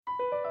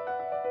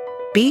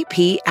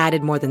BP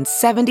added more than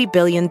 $70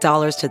 billion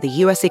to the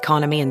U.S.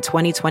 economy in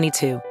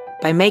 2022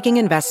 by making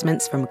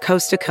investments from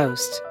coast to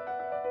coast.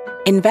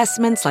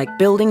 Investments like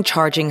building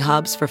charging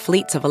hubs for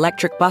fleets of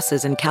electric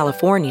buses in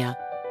California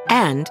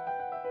and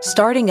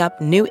starting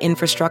up new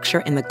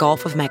infrastructure in the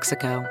Gulf of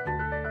Mexico.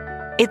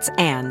 It's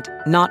and,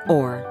 not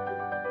or.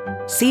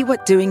 See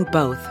what doing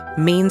both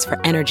means for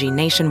energy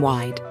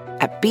nationwide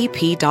at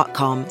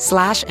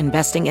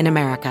bp.com/investing in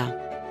America.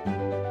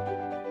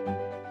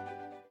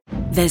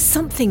 There's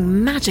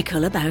something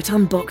magical about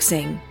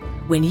unboxing.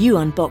 When you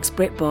unbox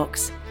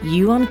BritBox,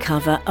 you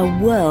uncover a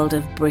world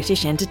of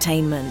British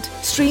entertainment.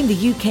 Stream the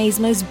UK's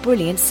most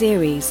brilliant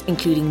series,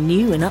 including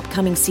new and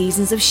upcoming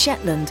seasons of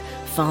Shetland,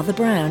 Father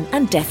Brown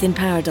and Death in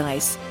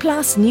Paradise.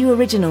 Plus new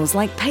originals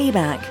like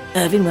Payback,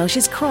 Irving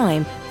Welsh's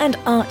Crime and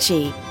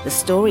Archie, the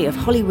story of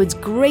Hollywood's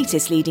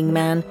greatest leading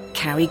man,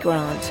 Cary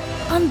Grant.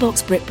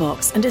 Unbox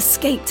BritBox and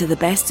escape to the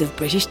best of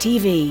British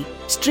TV.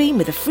 Stream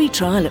with a free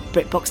trial at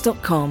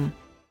BritBox.com.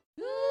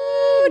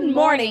 Good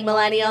morning,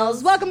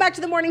 millennials. Welcome back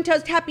to the Morning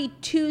Toast. Happy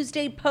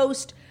Tuesday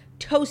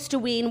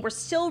post-Toastoween. We're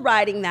still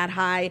riding that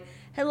high.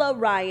 Hello,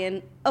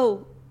 Ryan.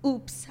 Oh,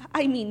 oops.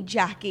 I mean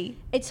Jackie.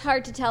 It's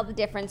hard to tell the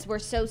difference. We're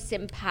so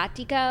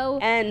simpatico.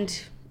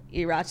 And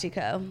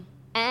erotico.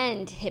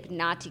 And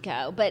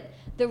hypnotico. But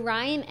the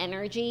Ryan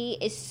energy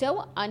is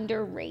so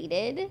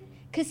underrated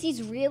because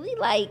he's really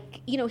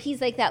like, you know,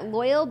 he's like that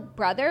loyal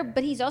brother,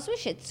 but he's also a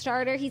shit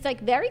starter. He's like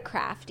very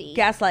crafty.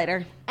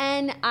 Gaslighter.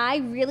 And I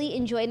really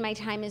enjoyed my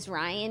time as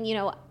Ryan. You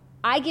know,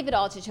 I give it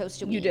all to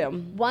Toastoween. You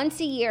do.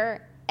 Once a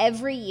year,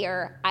 every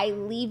year, I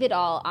leave it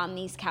all on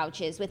these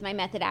couches with my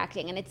method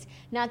acting. And it's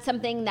not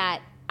something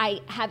that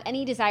I have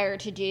any desire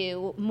to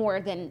do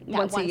more than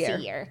that once a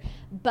year.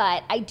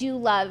 But I do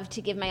love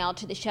to give my all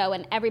to the show,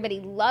 and everybody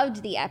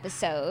loved the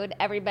episode.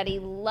 Everybody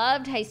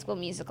loved High School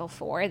Musical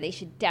 4. They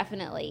should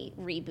definitely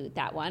reboot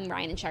that one.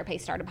 Ryan and Sharpay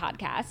start a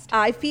podcast.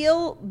 I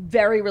feel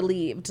very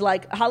relieved.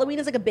 Like, Halloween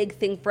is like a big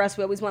thing for us.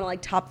 We always want to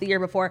like top the year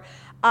before.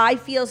 I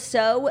feel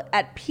so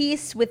at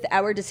peace with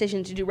our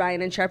decision to do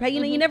Ryan and Sharpay. You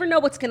know, you never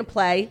know what's going to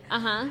play.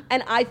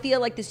 And I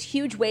feel like this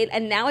huge weight,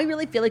 and now I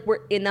really feel like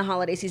we're in the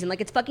holiday season. Like,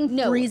 it's fucking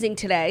freezing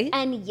today.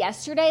 And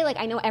yesterday, like,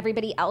 I know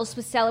everybody else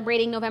was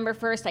celebrating November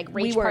 1st. Like,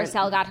 Rachel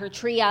Parcell got her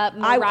tree up.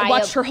 I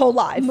watched her whole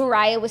live.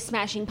 Mariah was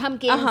smashing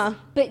pumpkins.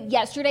 But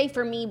yesterday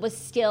for me was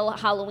still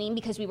Halloween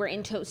because we were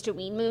in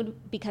Toastoween mood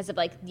because of,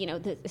 like, you know,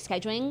 the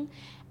scheduling.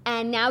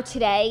 And now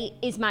today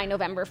is my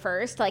November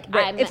 1st. Like,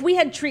 if we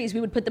had trees,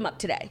 we would put them up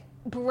today.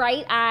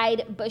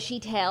 Bright-eyed,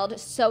 bushy-tailed,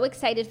 so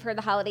excited for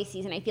the holiday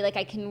season. I feel like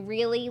I can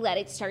really let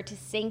it start to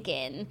sink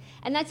in.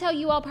 And that's how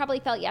you all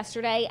probably felt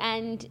yesterday,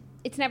 and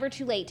it's never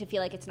too late to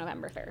feel like it's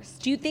November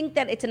 1st. Do you think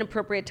that it's an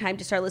appropriate time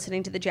to start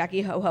listening to the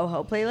Jackie Ho Ho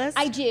Ho playlist?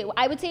 I do.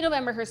 I would say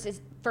November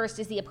 1st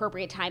is the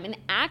appropriate time. And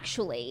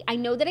actually, I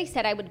know that I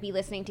said I would be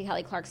listening to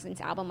Kelly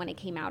Clarkson's album when it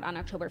came out on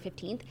October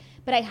 15th,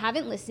 but I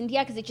haven't listened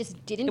yet because it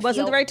just didn't It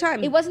wasn't the right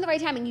time. It wasn't the right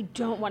time, and you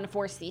don't want to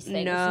force these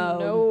things.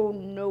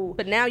 No.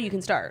 But now you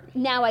can start.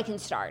 Now I can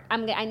start.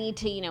 I need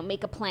to, you know,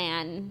 make a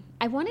plan.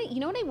 I want to, you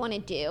know what I want to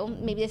do?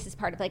 Maybe this is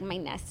part of like my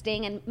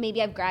nesting, and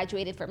maybe I've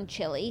graduated from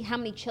chili. How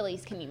many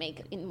chilies can you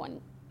make in 1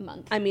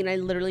 month? I mean, I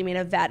literally made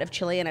a vat of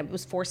chili, and I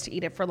was forced to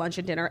eat it for lunch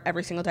and dinner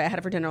every single day. I had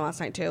it for dinner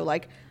last night too.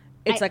 Like,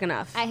 it's like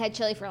enough. I had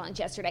chili for lunch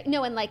yesterday.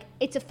 No, and like,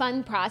 it's a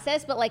fun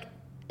process, but like,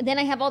 then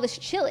I have all this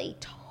chili.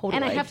 Totally.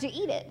 And I have to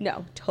eat it.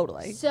 No,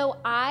 totally. So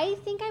I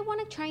think I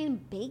want to try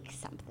and bake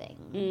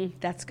something.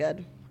 That's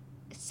good.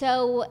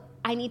 So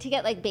I need to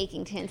get like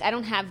baking tins. I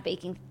don't have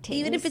baking tins.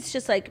 Even if it's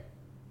just like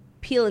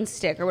peel and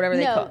stick or whatever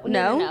they call it.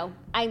 No.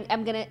 I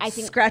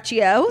think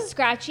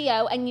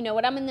Scratchy-O. And you know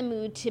what? I'm in the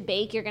mood to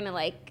bake. You're gonna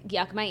like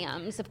yuck my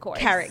yums, of course.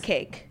 Carrot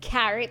cake.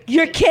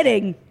 You're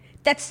kidding.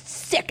 That's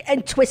sick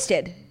and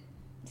twisted.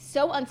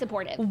 So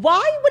unsupportive.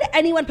 Why would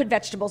anyone put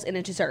vegetables in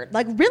a dessert?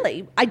 Like,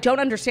 really? I don't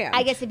understand.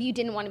 I guess if you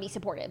didn't want to be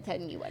supportive,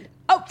 then you would.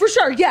 Oh, for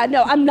sure. Yeah,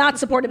 no, I'm not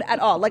supportive at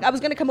all. Like, I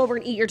was going to come over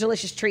and eat your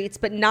delicious treats,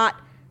 but not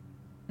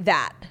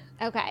that.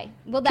 Okay.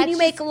 Well, that's Can you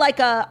make like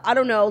a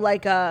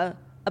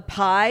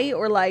pie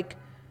or like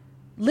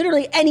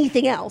literally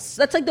anything else?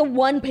 That's like the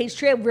one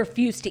pastry I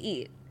refuse to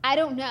eat. I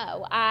don't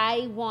know.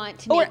 I want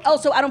to Or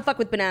also, I don't fuck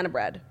with banana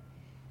bread.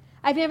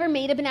 I've never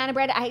made a banana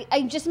bread.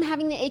 I just am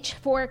having the itch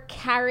for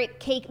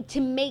carrot cake,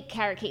 to make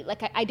carrot cake.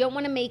 Like, I don't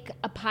want to make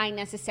a pie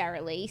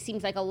necessarily.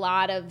 Seems like a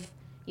lot of,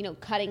 you know,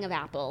 cutting of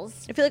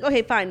apples. I feel like,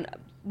 okay, fine.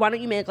 Why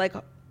don't you make, like,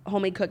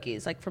 homemade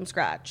cookies, like, from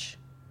scratch?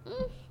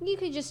 You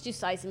could just do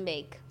slice and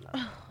bake.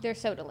 They're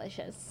so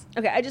delicious.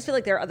 Okay, I just feel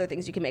like there are other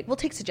things you can make. We'll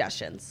take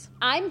suggestions.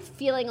 I'm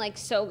feeling, like,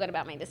 so good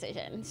about my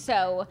decision.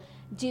 So,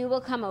 Dew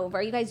will come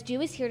over. You guys,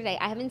 Dew is here today.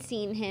 I haven't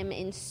seen him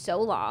in so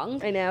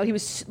long. I know. He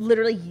was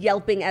literally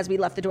yelping as we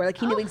left the door. Like,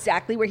 he knew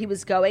exactly where he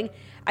was going.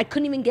 I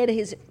couldn't even get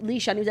his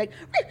leash on. He was like...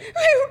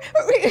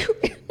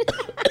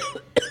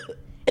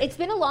 It's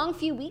been a long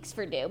few weeks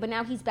for Dew, but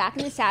now he's back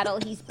in the saddle.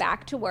 He's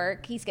back to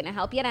work. He's going to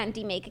help Aunt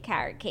Auntie make a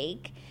carrot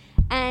cake.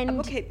 And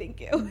okay, thank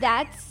you.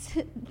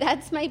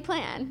 That's my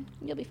plan.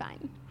 You'll be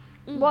fine.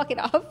 Walk it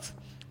off.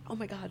 Oh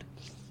my God.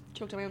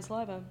 Choked on my own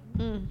saliva.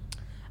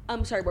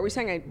 Sorry, what were we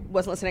saying? I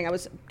wasn't listening. I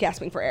was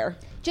gasping for air.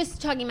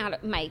 Just talking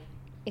about my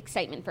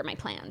excitement for my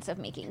plans of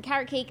making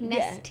carrot cake,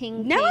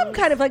 nesting. Now I'm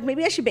kind of like,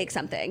 maybe I should bake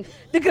something.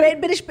 The Great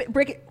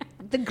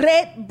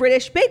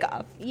British Bake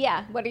Off.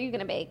 Yeah, what are you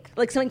gonna bake?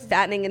 Like something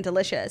fattening and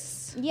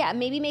delicious. Yeah,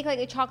 maybe make like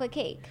a chocolate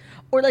cake.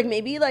 Or like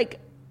maybe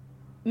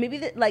we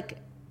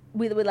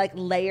would like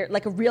layer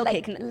like a real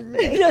cake.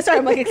 No, sorry,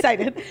 I'm like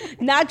excited.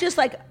 Not just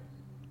like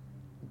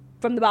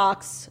from the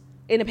box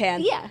in a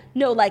pan. Yeah.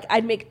 No, like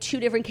I'd make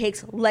 2 different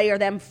cakes, layer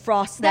them,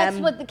 frost them.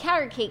 That's what the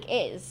carrot cake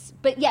is.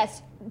 But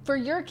yes, for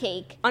your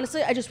cake.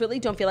 Honestly, I just really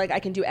don't feel like I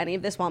can do any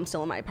of this while I'm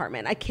still in my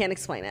apartment. I can't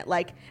explain it.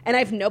 Like, and I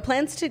have no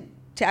plans to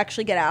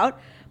actually get out.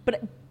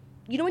 But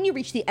you know when you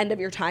reach the end of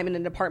your time in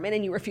an apartment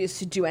and you refuse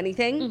to do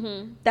anything?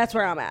 Mm-hmm. That's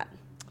where I'm at.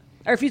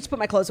 I refuse to put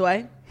my clothes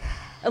away.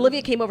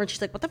 Olivia came over and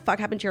she's like, what the fuck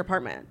happened to your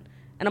apartment?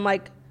 And I'm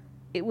like,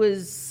 it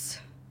was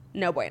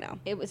no bueno.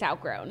 It was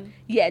outgrown.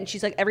 Yeah, and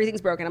she's like, everything's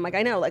broken. I'm like,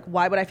 I know. Like,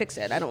 why would I fix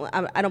it? I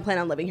don't plan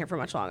on living here for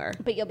much longer.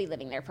 But you'll be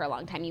living there for a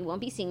long time. You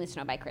won't be seeing the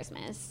snow by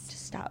Christmas.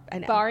 Just stop. I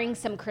know. Barring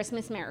some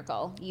Christmas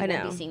miracle, you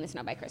won't be seeing the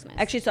snow by Christmas.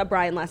 I actually saw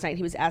Brian last night.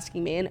 He was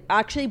asking me, and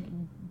actually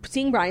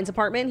seeing Brian's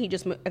apartment, he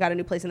just got a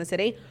new place in the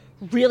city,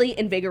 really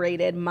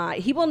invigorated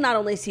he will not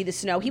only see the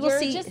snow, You're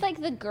just like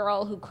the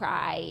girl who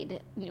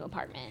cried new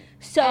apartment.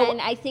 So,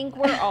 and I think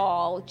we're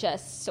all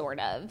just sort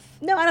of.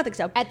 No, I don't think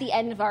so. At the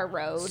end of our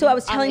road. So I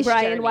was telling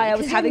Brian why I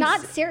was having. You're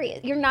not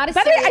serious. You're not a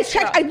By serious. the way, I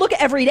checked. I look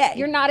every day.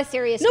 You're not a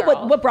serious. No,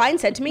 girl. what Brian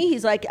said to me,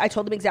 he's like, I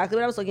told him exactly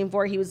what I was looking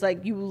for. He was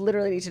like, you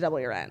literally need to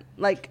double your rent.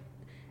 Like,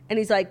 and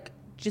he's like,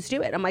 just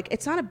do it. I'm like,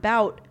 it's not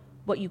about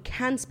what you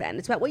can spend.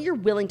 It's about what you're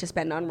willing to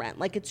spend on rent.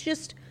 Like, it's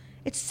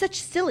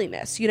such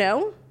silliness, you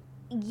know?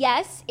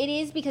 Yes, it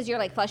is, because you're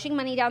like flushing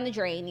money down the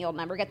drain. You'll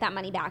never get that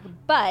money back.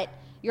 But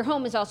your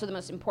home is also the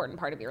most important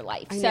part of your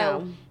life.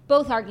 So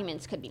both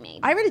arguments could be made.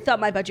 I already thought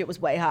my budget was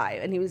way high.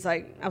 And he was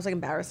like, I was like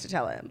embarrassed to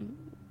tell him.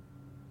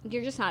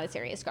 You're just not a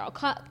serious girl.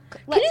 Can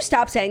you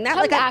stop saying that?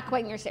 Come back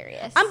when you're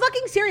serious. I'm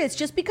fucking serious.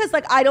 Just because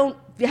like I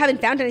haven't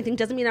found anything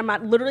doesn't mean I'm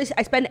not. Literally,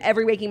 I spend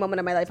every waking moment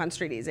of my life on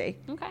Street Easy.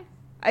 Okay.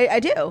 I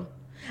do.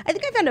 I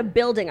think I found a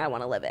building I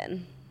want to live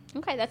in.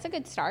 Okay, that's a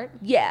good start.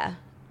 Yeah.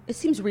 It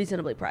seems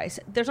reasonably priced.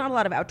 There's not a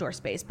lot of outdoor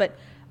space, but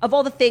of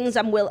all the things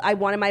I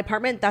want in my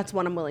apartment, that's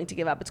one I'm willing to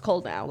give up. It's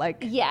cold now.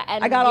 Like, yeah,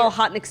 and I got all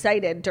hot and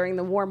excited during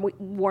the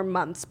warm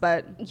months,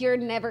 but you're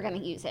never going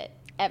to use it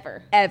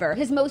ever.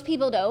 Because most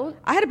people don't.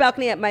 I had a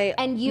balcony at my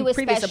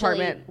previous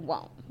apartment.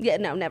 Won't. Yeah,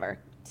 no, never.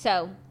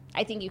 So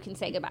I think you can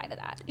say goodbye to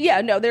that.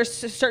 Yeah, no, there's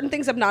certain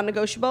things of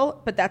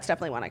non-negotiable, but that's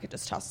definitely one I could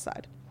just toss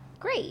aside.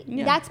 Great.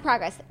 Yeah. That's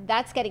progress.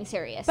 That's getting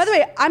serious. By the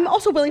way, I'm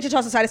also willing to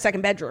toss aside a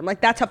second bedroom. Like,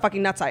 that's how fucking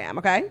nuts I am,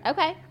 okay?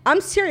 Okay. I'm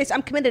serious.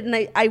 I'm committed, and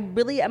I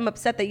really am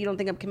upset that you don't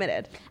think I'm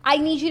committed. I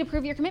need you to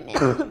prove your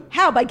commitment.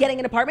 How? By getting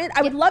an apartment?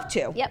 I would love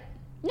to. Yep.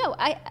 No,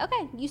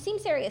 okay. You seem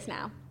serious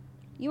now.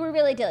 You were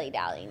really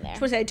dilly-dallying there. I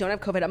just want to say I don't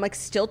have COVID. I'm, like,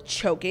 still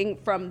choking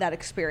from that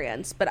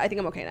experience, but I think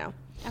I'm okay now.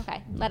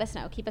 Okay. Let us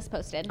know. Keep us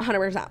posted.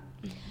 100%.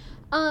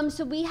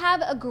 So we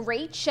have a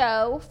great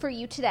show for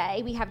you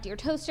today. We have Dear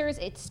Toasters.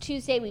 It's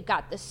Tuesday. We've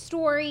got the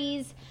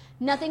stories.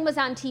 Nothing was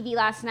on TV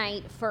last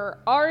night for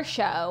our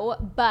show,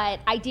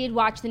 but I did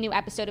watch the new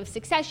episode of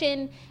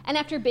Succession. And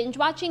after binge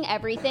watching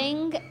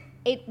everything,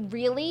 it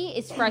really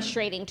is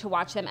frustrating to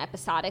watch them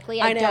episodically.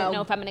 I don't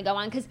know if I'm going to go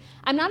on because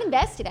I'm not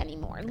invested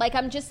anymore. Like,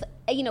 I'm just,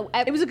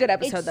 It was a good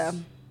episode, though.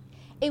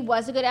 It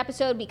was a good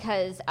episode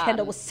because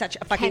Kendall was such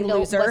a fucking Kendall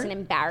loser. was an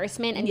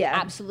embarrassment, and you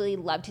absolutely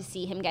love to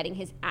see him getting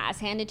his ass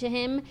handed to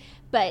him.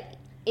 But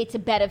it's a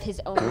bed of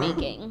his own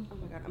making. Oh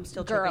my god, I'm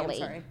still girly.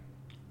 Choking. I'm sorry.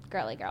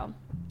 Girly girl.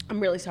 I'm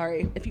really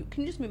sorry.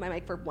 Can you just mute my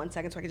mic for 1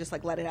 second so I can just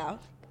like let it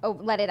out? Oh,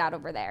 let it out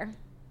over there.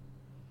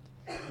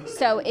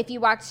 So if you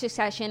watch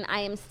Succession,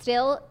 I am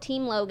still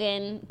Team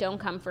Logan. Don't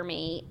come for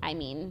me. I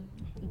mean,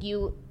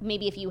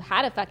 maybe if you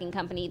had a fucking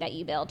company that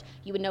you built,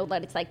 you would know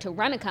what it's like to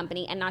run a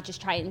company and not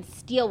just try and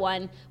steal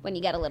one when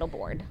you get a little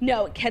bored.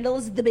 No, Kendall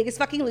is the biggest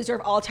fucking loser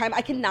of all time.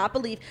 I cannot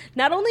believe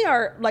not only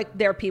are like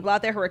there are people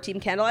out there who are Team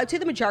Kendall, I'd say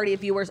the majority of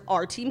viewers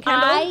are Team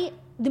Kendall.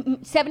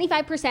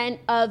 75%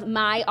 of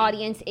my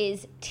audience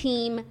is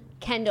Team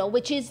Kendall,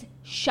 which is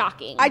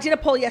shocking. I did a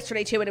poll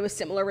yesterday too, and it was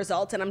similar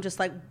results, and I'm just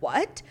like,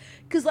 what?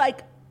 Because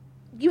like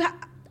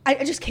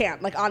I just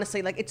can't. Like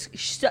honestly, like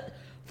it's.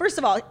 First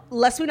of all,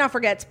 lest we not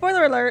forget,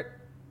 spoiler alert,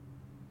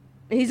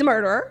 he's a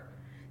murderer.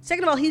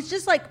 Second of all, he's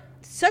just like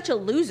such a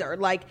loser.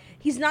 Like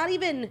he's not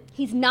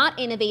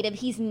innovative.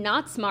 He's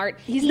not smart.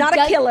 He's not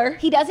a killer.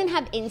 He doesn't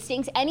have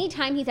instincts.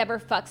 Anytime he's ever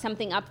fucked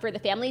something up for the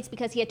family, it's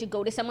because he had to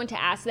go to someone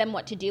to ask them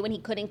what to do, and he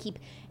couldn't keep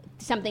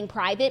something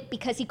private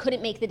because he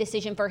couldn't make the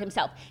decision for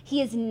himself.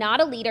 He is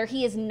not a leader.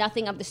 He is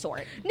nothing of the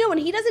sort. No, and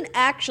he doesn't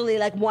actually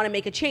like want to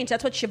make a change.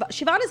 That's what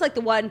Siobhan is like, the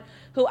one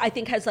who I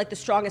think has like the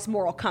strongest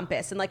moral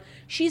compass, and like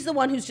she's the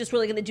one who's just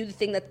really going to do the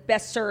thing that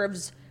best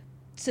serves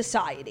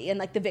society and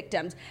like the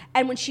victims.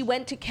 And when she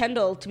went to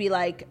Kendall to be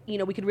like,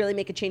 we could really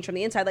make a change from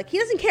the inside, like he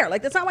doesn't care.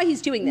 Like that's not why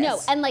he's doing this. No,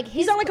 and like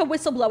he's not like a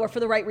whistleblower for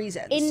the right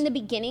reasons. In the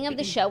beginning of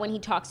the show, when he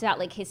talks about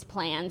like his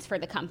plans for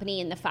the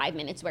company in the 5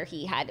 minutes where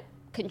he had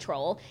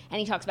control. And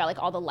he talks about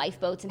like all the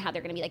lifeboats and how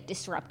they're going to be like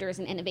disruptors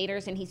and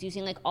innovators. And he's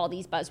using like all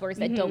these buzzwords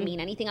that don't mean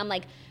anything. I'm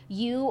like,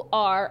 you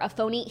are a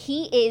phony.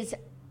 He is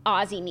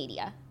Aussie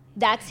media.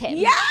 That's him.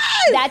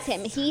 Yes! That's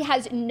him. He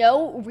has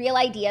no real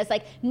ideas,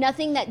 like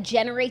nothing that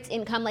generates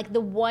income. Like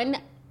the one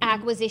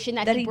acquisition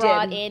that he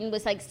brought in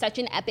was like such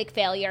an epic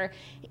failure.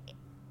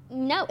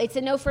 No, it's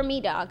a no for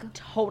me, dog.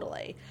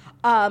 Totally.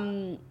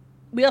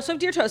 We also have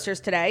Dear Toasters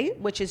today,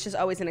 which is just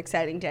always an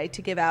exciting day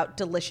to give out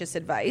delicious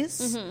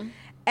advice.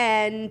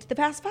 And the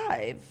Fast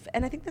Five.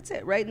 And I think that's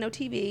it, right? No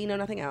TV, no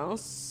nothing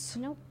else.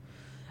 Nope.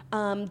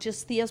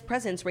 Just Theo's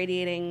presence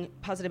radiating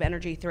positive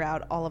energy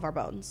throughout all of our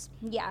bones.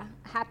 Yeah.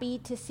 Happy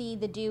to see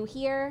the do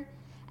here.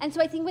 And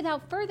so I think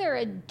without further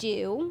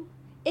ado,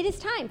 it is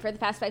time for the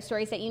Fast Five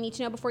stories that you need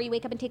to know before you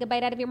wake up and take a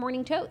bite out of your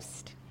morning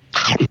toast.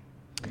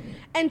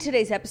 And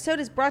today's episode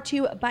is brought to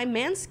you by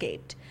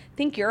Manscaped.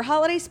 Think your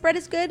holiday spread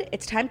is good?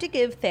 It's time to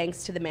give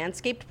thanks to the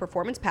Manscaped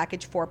Performance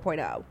Package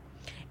 4.0.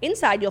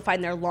 Inside, you'll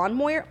find their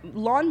Lawnmower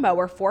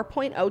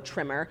 4.0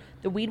 trimmer,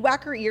 the Weed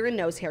Whacker ear and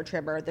nose hair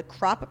trimmer, the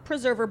Crop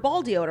Preserver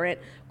ball deodorant,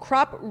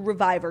 Crop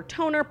Reviver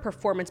toner,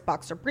 performance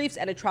boxer briefs,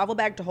 and a travel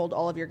bag to hold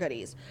all of your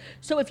goodies.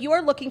 So if you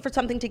are looking for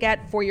something to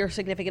get for your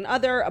significant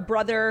other, a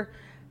brother,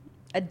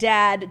 a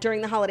dad during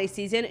the holiday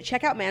season,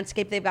 check out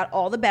Manscaped. They've got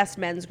all the best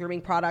men's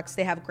grooming products.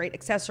 They have great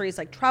accessories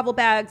like travel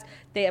bags.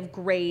 They have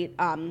great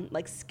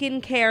like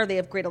skincare. They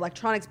have great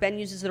electronics. Ben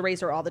uses the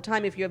razor all the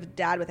time. If you have a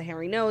dad with a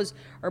hairy nose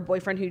or a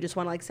boyfriend who you just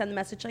want to like send the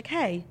message like,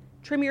 hey,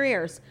 trim your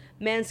ears,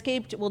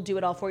 Manscaped will do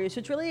it all for you. So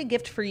it's really a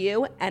gift for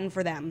you and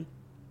for them.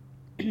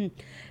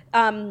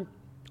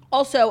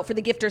 Also, for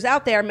the gifters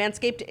out there,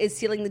 Manscaped is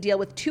sealing the deal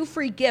with 2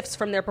 free gifts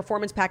from their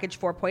Performance Package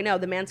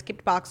 4.0, the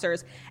Manscaped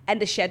Boxers and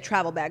the Shed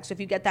Travel Bag. So if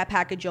you get that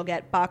package, you'll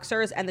get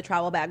Boxers and the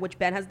travel bag, which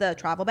Ben has the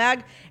travel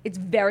bag. It's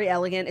very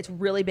elegant. It's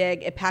really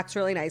big. It packs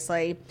really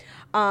nicely.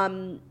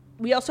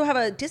 We also have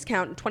a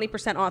discount,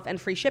 20% off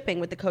and free shipping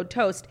with the code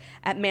TOAST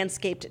at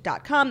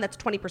manscaped.com. That's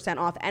 20%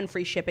 off and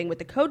free shipping with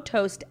the code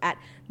TOAST at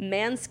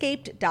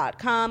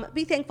manscaped.com.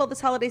 Be thankful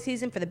this holiday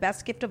season for the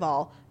best gift of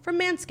all from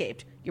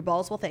Manscaped. Your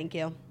balls will thank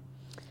you.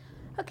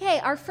 Okay,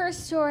 our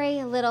first story,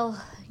 a little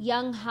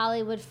young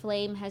Hollywood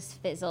flame has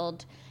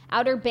fizzled.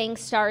 Outer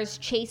Banks stars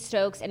Chase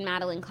Stokes and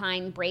Madeline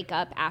Klein break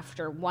up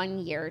after 1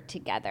 year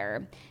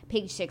together.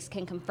 Page Six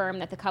can confirm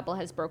that the couple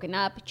has broken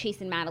up. Chase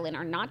and Madeline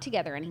are not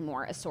together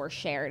anymore, a source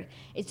shared.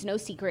 It's no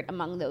secret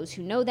among those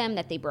who know them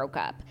that they broke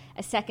up.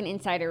 A second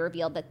insider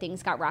revealed that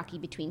things got rocky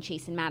between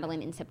Chase and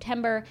Madeline in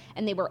September,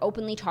 and they were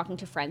openly talking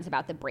to friends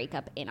about the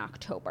breakup in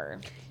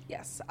October.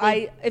 Yes,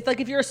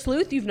 if you're a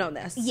sleuth, you've known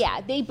this. Yeah,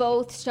 they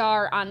both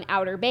star on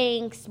Outer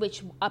Banks,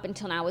 which up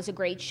until now was a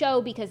great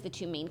show because the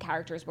two main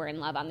characters were in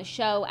love on the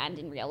show and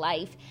in real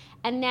life.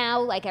 And now,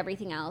 like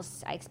everything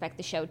else, I expect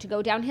the show to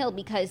go downhill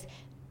because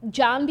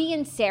John B.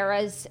 and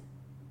Sarah's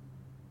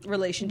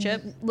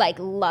relationship, like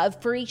love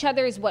for each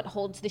other, is what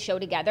holds the show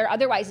together.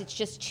 Otherwise, it's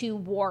just two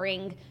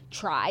warring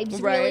tribes,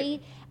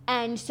 really.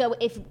 And so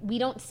if we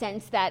don't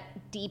sense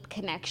that deep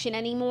connection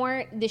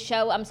anymore, the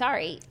show, I'm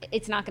sorry,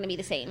 it's not going to be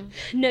the same.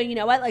 No, you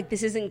know what? Like,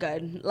 this isn't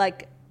good.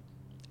 Like,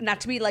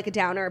 not to be like a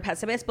downer or a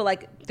pessimist, but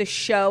like the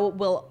show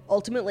will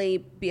ultimately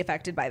be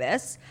affected by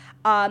this.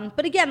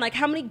 But again, like,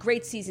 how many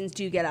great seasons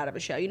do you get out of a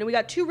show? You know, we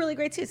got 2 really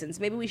great seasons.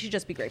 Maybe we should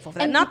just be grateful for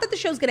that. And not that the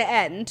show's going to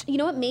end. You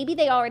know what? Maybe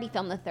they already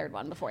filmed the 3rd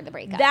one before the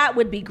breakup. That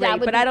would be great,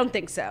 but I don't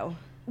think so.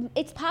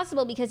 It's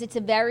possible because it's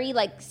a very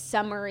like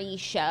summery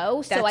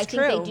show. So I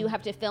think they do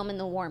have to film in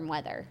the warm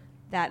weather.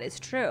 That is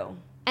true.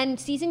 And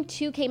season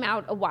 2 came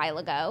out a while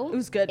ago. It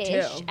was good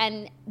too.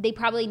 And they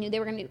probably knew they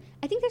were going to do.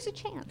 I think there's a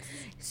chance.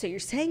 So you're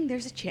saying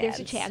there's a chance? There's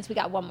a chance. We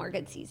got one more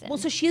good season. Well,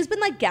 so she has been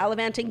like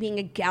gallivanting, being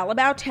a gal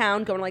about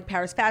town, going to like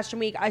Paris Fashion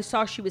Week. I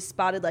saw she was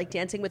spotted like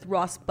dancing with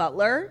Ross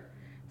Butler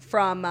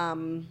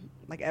from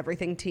like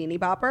Everything Teeny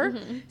Bopper.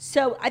 Mm-hmm.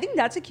 So I think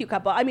that's a cute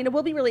couple. I mean, it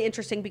will be really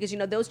interesting because, you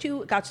know, those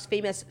two got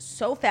famous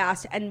so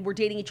fast and were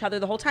dating each other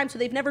the whole time. So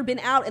they've never been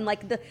out in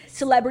like the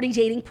celebrity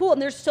dating pool.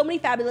 And there's so many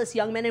fabulous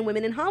young men and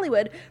women in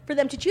Hollywood for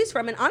them to choose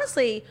from. And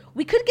honestly,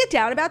 we could get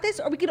down about this,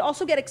 or we could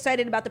also get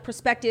excited about the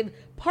prospective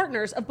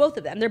partners of both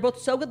of them. They're both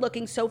so good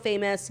looking, so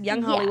famous,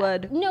 young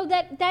Hollywood. No,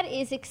 that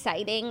is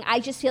exciting. I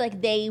just feel like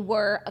they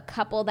were a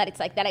couple that it's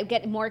like that I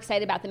get more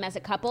excited about them as a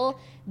couple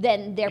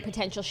than their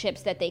potential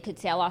ships that they could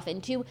sail off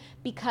into,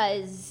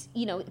 because,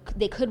 you know,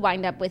 they could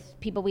wind up with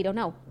people we don't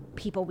know,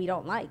 people we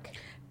don't like.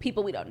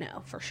 People we don't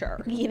know, for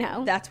sure. You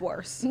know? That's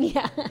worse.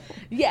 Yeah.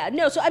 Yeah,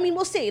 no, so I mean,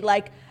 we'll see.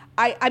 Like,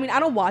 I mean, I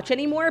don't watch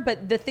anymore,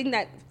 but the thing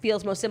that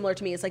feels most similar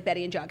to me is like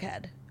Betty and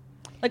Jughead.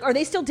 Like, are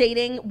they still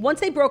dating? Once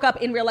they broke up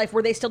in real life,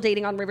 were they still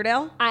dating on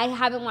Riverdale? I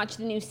haven't watched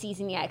the new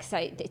season yet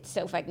because it's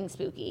so fucking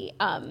spooky.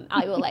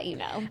 I will let you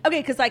know.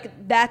 Okay, because,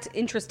 like, that's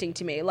interesting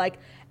to me. Like,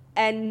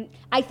 and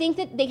I think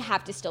that they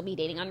have to still be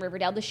dating on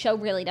Riverdale. The show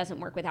really doesn't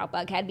work without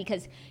Bughead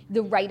because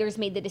the writers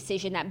made the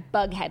decision that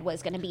Bughead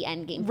was going to be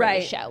endgame for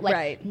the show.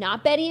 Like,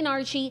 not Betty and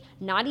Archie,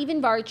 not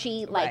even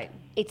Varchie. Like,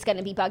 it's going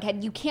to be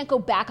Bughead. You can't go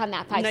back on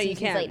that 5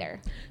 seasons later.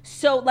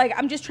 So, like,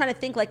 I'm just trying to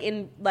think, like,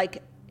 in,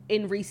 like,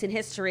 in recent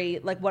history,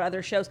 like what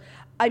other shows.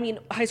 I mean,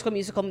 High School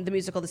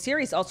Musical, the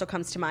series also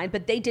comes to mind,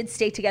 but they did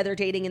stay together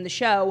dating in the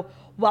show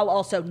while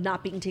also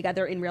not being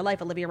together in real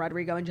life. Olivia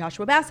Rodrigo and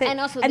Joshua Bassett.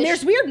 And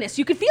there's weirdness.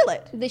 You could feel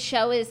it. The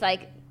show is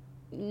like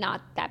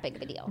not that big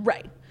of a deal.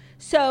 Right.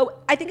 So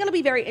I think it'll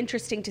be very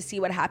interesting to see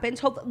what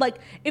happens. Like,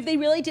 if they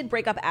really did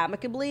break up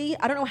amicably,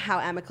 I don't know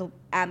how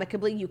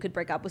amicably you could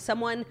break up with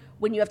someone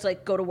when you have to,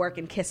 like, go to work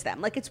and kiss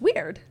them. Like, it's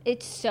weird.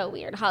 It's so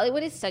weird.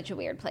 Hollywood is such a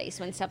weird place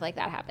when stuff like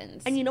that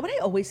happens. And you know what I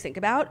always think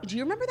about? Do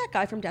you remember that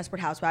guy from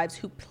Desperate Housewives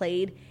who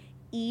played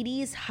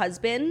Edie's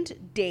husband,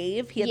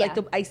 Dave? He had, like,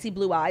 the icy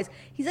blue eyes.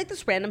 He's, like,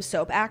 this random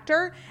soap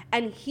actor,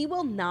 and he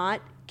will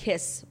not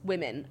kiss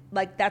women.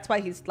 Like, that's why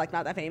he's, like,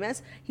 not that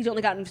famous. He's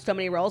only gotten so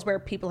many roles where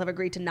people have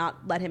agreed to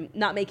not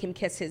make him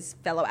kiss his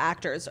fellow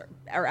actors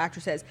or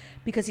actresses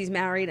because he's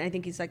married, and I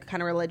think he's, like,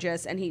 kind of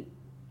religious, and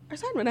our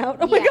sign went out.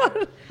 Oh my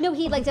God. No,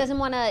 he, like, doesn't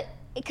want to,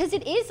 because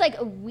it is, like,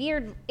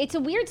 it's a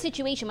weird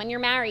situation when you're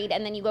married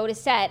and then you go to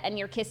set and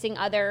you're kissing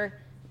other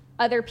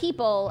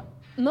people.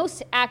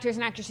 Most actors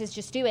and actresses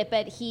just do it,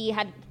 but he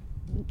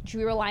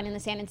drew a line in the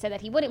sand and said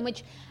that he wouldn't,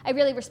 which I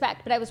really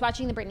respect. But I was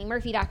watching the Brittany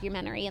Murphy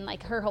documentary, and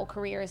like her whole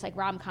career is like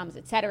rom-coms,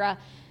 etc.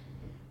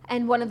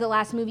 And one of the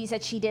last movies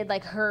that she did,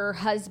 like her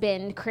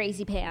husband,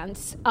 Crazy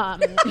Pants,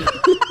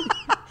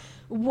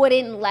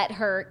 wouldn't let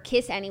her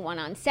kiss anyone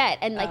on set.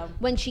 And like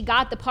when she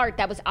got the part,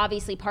 that was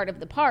obviously part of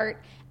the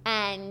part.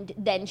 And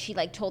then she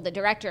like told the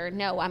director,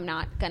 no, I'm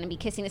not going to be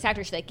kissing this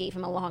actor. She like gave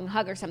him a long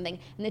hug or something.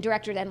 And the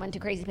director then went to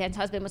Crazy Pants'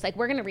 husband, was like,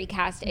 we're going to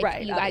recast if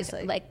you guys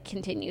like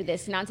continue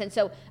this nonsense.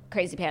 So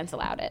Crazy Pants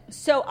allowed it.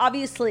 So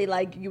obviously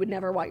like you would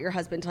never want your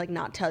husband to like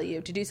not tell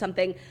you to do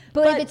something.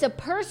 But if it's a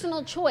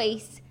personal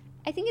choice,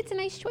 I think it's a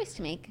nice choice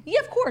to make. Yeah,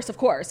 of course.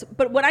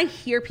 But when I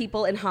hear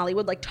people in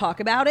Hollywood like talk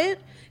about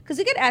it, because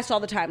they get asked all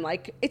the time,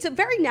 like it's a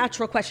very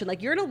natural question.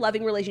 Like you're in a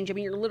loving relationship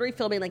and you're literally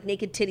filming like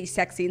naked titty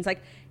sex scenes.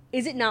 Like,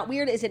 is it not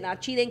weird? Is it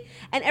not cheating?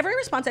 And every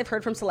response I've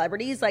heard from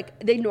celebrities, like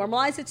they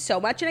normalize it so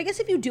much. And I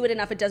guess if you do it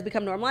enough, it does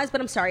become normalized. But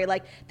I'm sorry,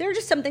 like there are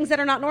just some things that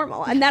are not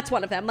normal. And that's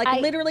one of them.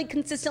 Like literally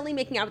consistently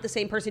making out with the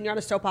same person. You're on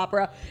a soap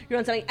opera, you're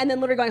on something, and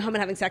then literally going home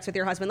and having sex with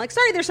your husband. Like,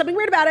 sorry, there's something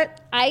weird about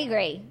it. I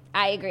agree.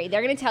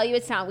 They're going to tell you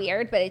it's not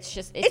weird, but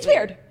it's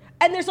weird.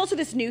 And there's also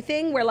this new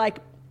thing where like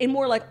in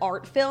more like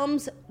art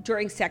films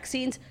during sex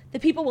scenes, the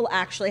people will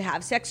actually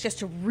have sex just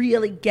to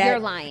really get... You're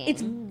lying.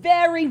 It's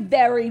very,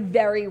 very,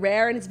 very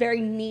rare, and it's very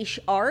niche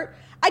art.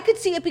 I could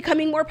see it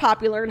becoming more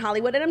popular in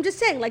Hollywood, and I'm just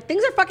saying, like,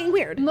 things are fucking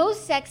weird.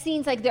 Most sex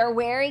scenes, like, they're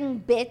wearing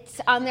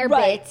bits on their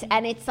bits,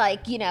 and it's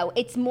like, you know,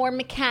 it's more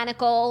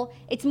mechanical.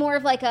 It's more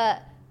of like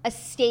a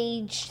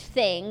staged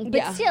thing.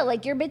 But still,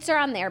 like, your bits are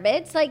on their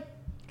bits. Like,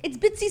 it's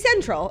Bitsy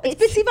Central.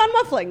 It's Bitsy Von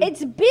Muffling.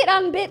 It's bit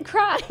on bit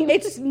crime.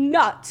 It's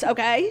nuts,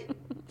 okay?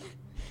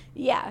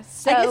 Yeah,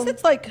 so I guess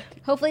it's like...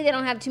 Hopefully they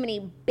don't have too many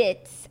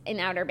bits in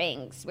Outer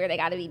Banks where they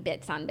got to be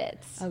bits on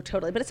bits. Oh,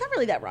 totally. But it's not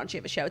really that raunchy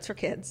of a show. It's for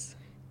kids.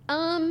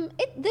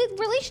 The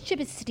relationship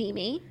is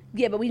steamy.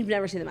 Yeah, but we've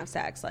never seen them have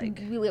sex.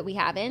 Like we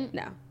haven't?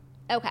 No.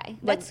 Okay.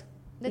 That's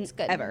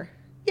good. Ever.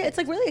 Yeah, it's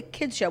like really a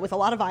kids show with a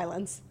lot of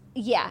violence.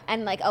 Yeah,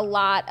 and like a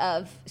lot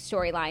of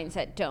storylines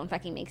that don't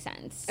fucking make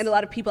sense. And a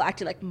lot of people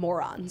acting like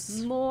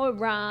morons.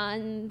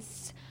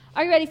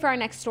 Are you ready for our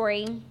next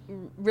story?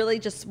 Really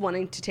just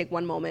wanting to take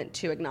one moment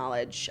to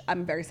acknowledge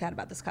I'm very sad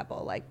about this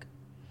couple. Like,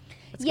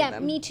 yeah,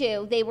 me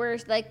too. They were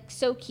like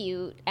so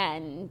cute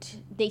and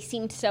they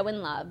seemed so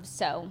in love.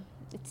 So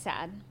it's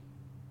sad.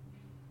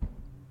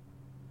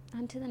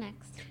 On to the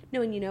next.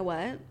 No, and you know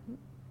what?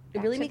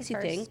 It really makes you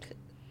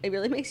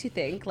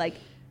think like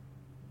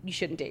you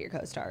shouldn't date your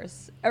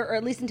co-stars, or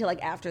at least until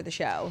like after the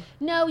show.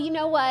 No, you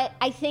know what?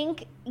 I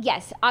think,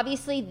 yes,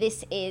 obviously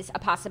this is a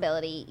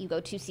possibility. You go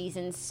 2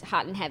 seasons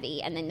hot and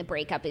heavy, and then the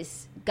breakup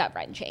is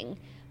gut-wrenching.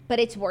 But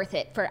it's worth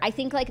it for, I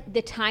think, like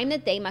the time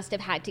that they must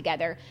have had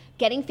together,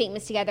 getting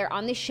famous together,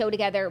 on this show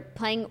together,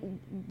 playing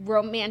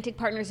romantic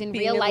partners in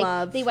real life.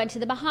 Love. They went to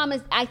the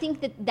Bahamas. I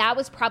think that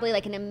was probably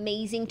like an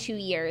amazing 2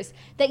 years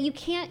that you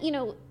can't, you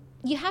know,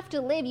 you have to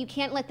live. You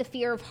can't let the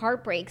fear of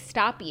heartbreak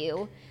stop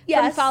you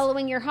from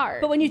following your heart.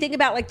 But when you think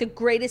about like the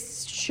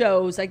greatest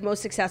shows, like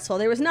most successful,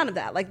 there was none of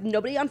that. Like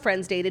nobody on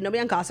Friends dated,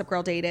 nobody on Gossip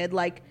Girl dated,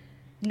 like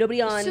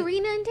nobody on...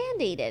 Serena and Dan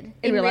dated.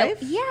 In real life?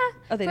 Yeah.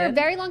 Oh, they did? A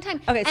very long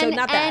time. Okay, so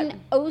not that. And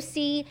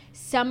OC,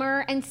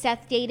 Summer and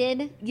Seth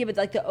dated. Yeah, but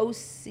like the OC...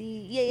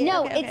 Yeah,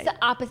 no, okay, it's the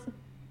opposite.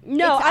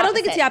 No, I don't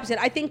think it's the opposite.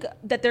 I think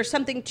that there's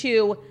something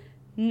to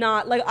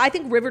not... Like, I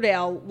think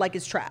Riverdale, like,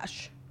 is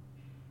trash.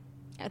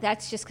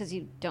 That's just because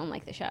you don't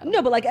like the show.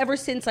 No, but like ever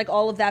since like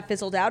all of that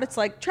fizzled out, it's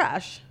like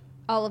trash.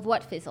 All of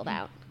what fizzled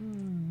out?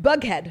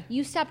 Bughead.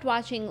 You stopped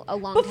watching a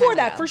long time before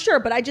that, for sure.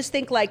 But I just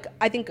think like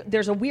I think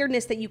there's a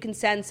weirdness that you can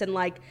sense, and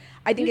like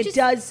I think it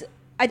does.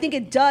 I think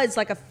it does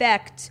like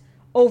affect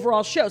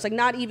overall shows. Like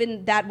not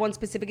even that one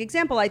specific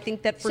example. I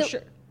think that for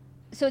sure.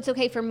 So it's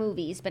okay for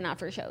movies, but not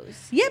for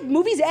shows. Yeah,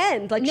 movies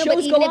end. Like no,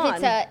 shows go on. But even if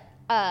it's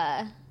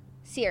a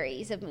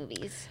series of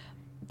movies.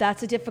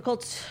 That's a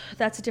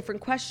different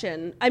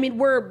question. I mean,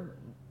 were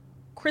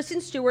Kristen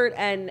Stewart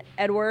and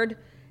Edward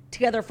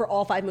together for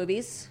all 5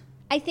 movies?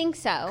 I think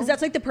so. Because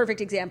that's like the perfect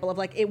example of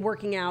like it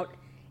working out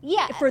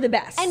for the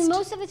best. And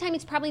most of the time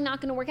it's probably not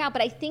going to work out,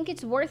 but I think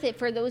it's worth it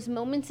for those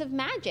moments of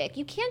magic.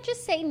 You can't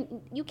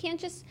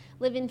just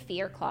live in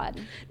fear, Claude.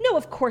 No,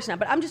 of course not.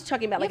 But I'm just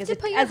talking about you like as a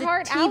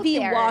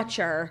TV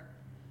watcher,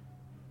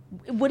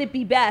 would it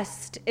be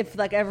best if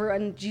like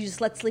you just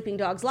let sleeping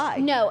dogs lie?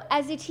 No,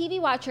 as a TV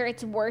watcher,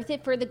 it's worth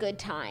it for the good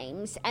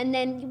times. And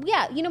then,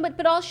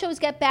 but all shows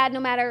get bad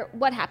no matter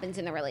what happens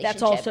in the relationship.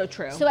 That's also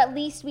true. So at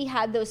least we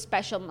had those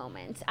special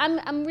moments.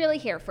 I'm really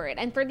here for it.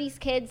 And for these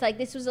kids, like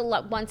this was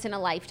once in a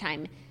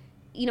lifetime.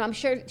 I'm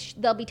sure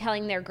they'll be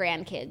telling their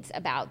grandkids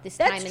about this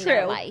time in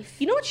their life.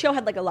 You know what show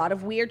had like a lot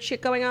of weird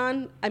shit going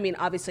on? I mean,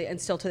 obviously, and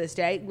still to this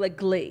day, like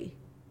Glee.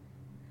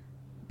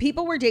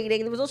 People were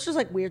dating. There was also just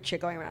like weird shit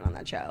going around on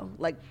that show,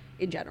 like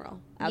in general,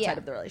 outside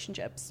of the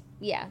relationships.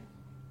 Yeah.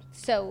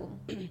 So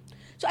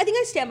I think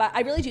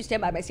I really do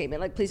stand by my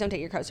statement. Like, please don't date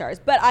your co-stars.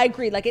 But I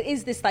agree. Like, it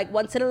is this like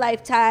once in a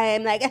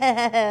lifetime like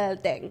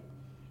thing.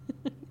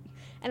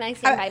 And I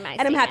stand by my statement.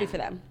 And I'm happy for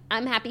them.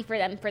 I'm happy for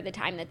them for the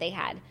time that they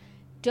had.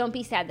 Don't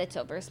be sad that's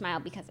over.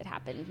 Smile because it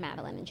happened,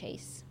 Madeline and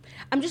Chase.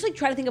 I'm just like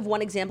trying to think of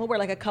one example where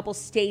like a couple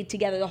stayed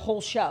together the whole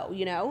show,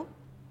 you know?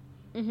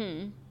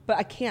 Mm-hmm. But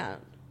I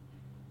can't.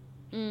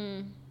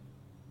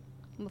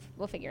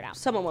 We'll figure it out.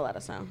 Someone will let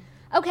us know.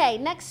 Okay,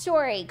 next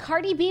story.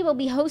 Cardi B will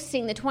be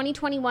hosting the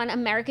 2021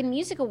 American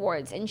Music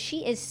Awards, and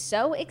she is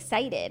so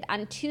excited.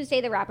 On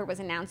Tuesday, the rapper was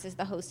announced as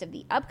the host of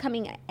the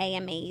upcoming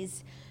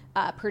AMAs.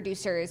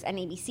 Producers and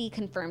ABC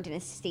confirmed in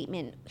a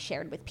statement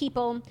shared with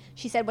People.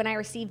 She said, when I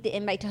received the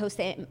invite to host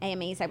the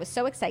AMAs, I was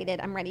so excited.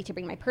 I'm ready to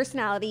bring my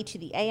personality to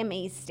the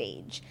AMAs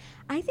stage.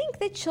 I think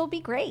that she'll be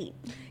great.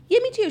 Yeah,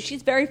 me too.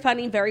 She's very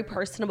funny, very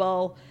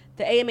personable.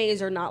 The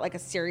AMAs are not like a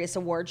serious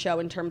award show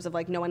in terms of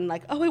like no one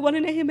like, oh, I won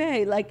an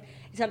AMA. Like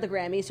it's not the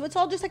Grammys. So it's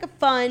all just like a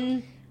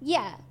fun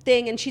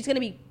thing. And she's going to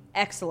be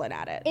excellent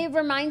at it. It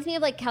reminds me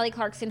of like Kelly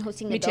Clarkson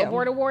hosting the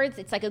Billboard Awards.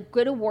 It's like a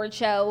good award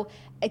show.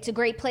 It's a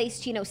great place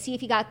to, see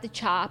if you got the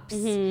chops.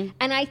 Mm-hmm.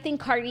 And I think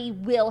Cardi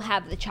will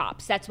have the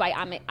chops. That's why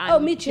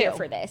I'm me too. here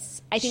for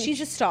this. I think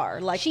she's a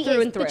star, like she through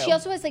is, and through. But she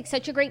also has like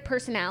such a great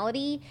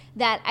personality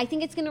that I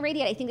think it's going to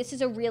radiate. I think this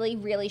is a really,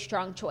 really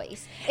strong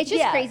choice. It's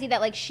just crazy that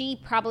like she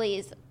probably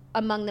is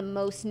among the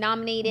most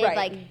nominated,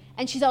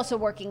 and she's also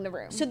working the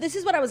room. So this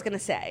is what I was going to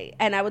say,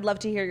 and I would love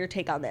to hear your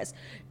take on this.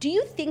 Do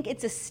you think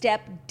it's a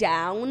step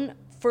down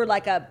for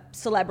like a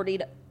celebrity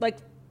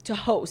to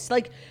host?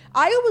 Like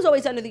I was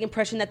always under the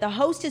impression that the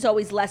host is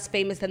always less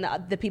famous than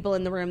the people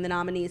in the room, the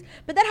nominees.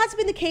 But that hasn't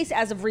been the case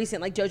as of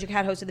recent. Like Doja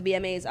Cat hosted the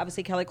VMAs,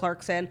 obviously Kelly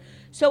Clarkson.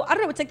 So I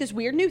don't know, it's like this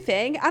weird new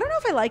thing. I don't know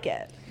if I like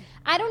it.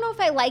 I don't know if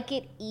I like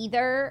it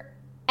either.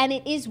 And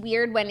it is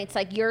weird when it's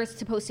like you're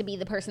supposed to be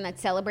the person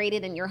that's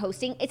celebrated and you're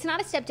hosting. It's not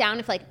a step down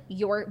if like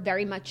you're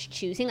very much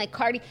choosing. Like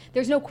Cardi,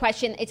 there's no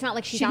question. It's not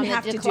like she's on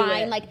the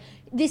decline. Like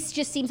this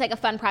just seems like a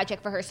fun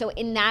project for her. So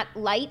in that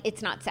light,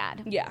 it's not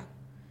sad. Yeah.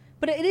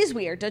 But it is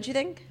weird, don't you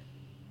think?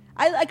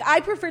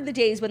 I prefer the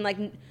days when like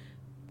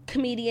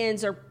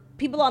comedians or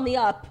people on the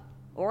up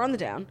or on the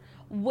down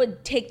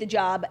would take the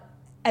job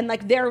and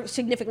like they're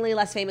significantly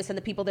less famous than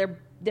the people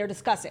they're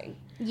discussing.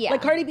 Yeah.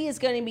 Like Cardi B is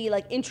going to be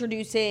like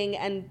introducing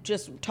and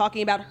just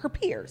talking about her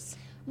peers.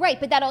 Right,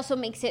 but that also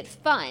makes it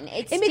fun.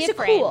 It makes it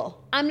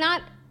cool. I'm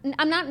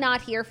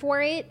not here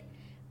for it.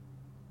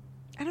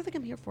 I don't think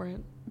I'm here for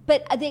it.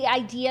 But the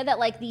idea that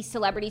like these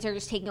celebrities are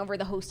just taking over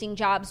the hosting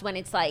jobs when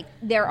it's like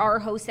there are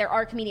hosts, there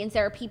are comedians,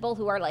 there are people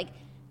who are like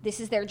this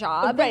is their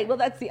job. Right. Well,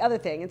 that's the other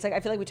thing. It's like, I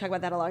feel like we talk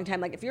about that a long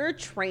time. Like, if you're a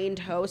trained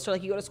host or,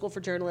 like, you go to school for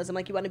journalism,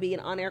 like, you want to be an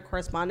on-air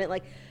correspondent,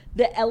 like,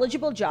 the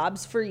eligible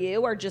jobs for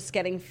you are just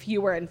getting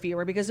fewer and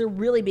fewer because they're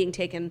really being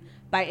taken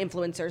by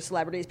influencers,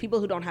 celebrities, people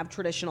who don't have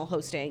traditional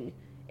hosting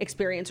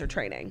experience or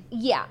training.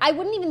 Yeah. I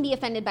wouldn't even be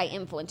offended by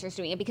influencers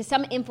doing it because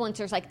some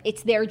influencers, like,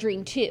 it's their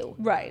dream, too.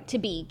 Right. To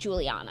be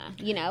Juliana,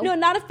 you know? No,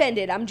 not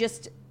offended. I'm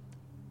just,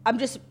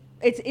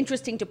 it's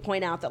interesting to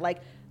point out that, like,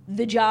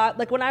 the job,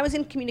 like when I was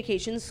in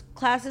communications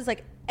classes,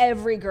 like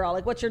every girl,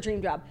 like what's your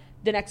dream job?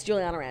 The next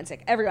Juliana Rancic,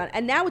 everyone.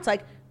 And now it's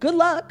like, good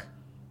luck.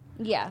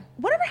 Yeah.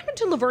 Whatever happened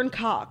to Laverne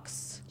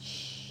Cox?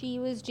 She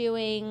was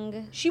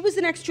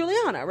the next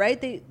Juliana,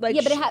 right? But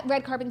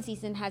red carpet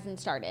season hasn't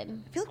started.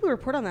 I feel like we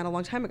reported on that a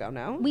long time ago,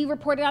 no? We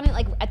reported on it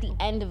like at the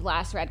end of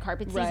last red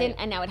carpet season, right.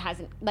 And now it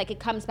hasn't, like it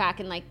comes back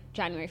in like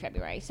January,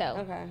 February. So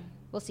okay.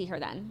 We'll see her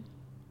then.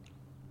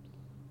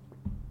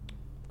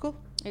 Cool.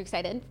 Are you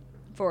excited?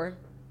 For?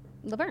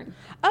 Laverne.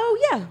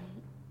 Oh, yeah.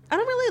 I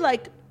don't really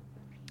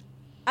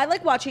I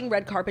like watching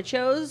red carpet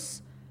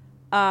shows,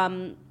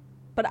 but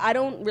I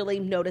don't really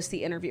notice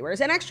the interviewers.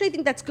 And actually, I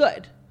think that's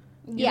good.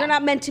 Yeah. They're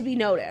not meant to be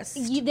noticed.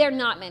 They're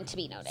not meant to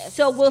be noticed.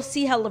 So we'll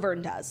see how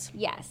Laverne does.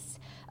 Yes.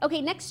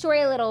 Okay, next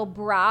story, a little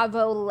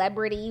Bravo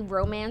celebrity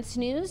romance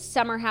news.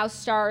 Summer House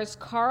stars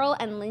Carl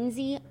and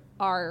Lindsay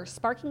are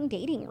sparking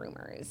dating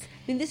rumors.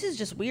 I mean, this is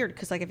just weird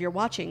because, like, if you're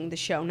watching the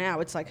show now,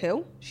 it's like,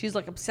 who? She's,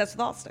 like, obsessed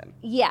with Austin.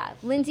 Yeah.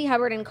 Lindsay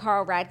Hubbard and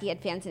Carl Radke had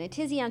fans in a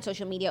tizzy on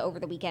social media over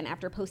the weekend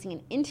after posting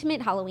an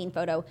intimate Halloween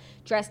photo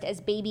dressed as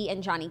Baby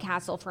and Johnny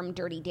Castle from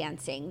Dirty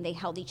Dancing. They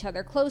held each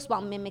other close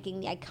while mimicking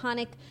the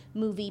iconic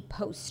movie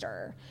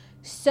poster.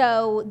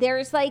 So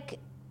there's, like,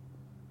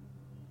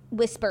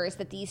 whispers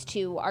that these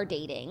two are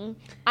dating.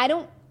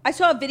 I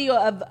saw a video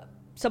of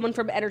someone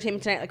from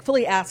Entertainment Tonight, like,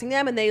 fully asking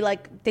them, and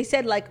they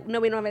said, like, no,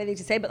 we don't have anything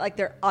to say, but, like,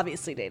 they're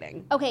obviously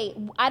dating. Okay,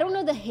 I don't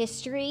know the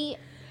history.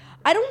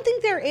 I don't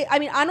think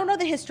I don't know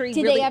the history.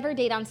 Did they ever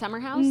date on Summer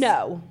House?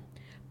 No.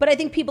 But I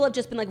think people have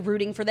just been, like,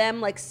 rooting for them,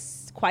 like,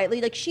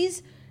 quietly. Like,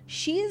 she's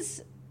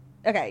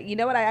okay, you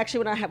know what?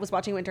 When I was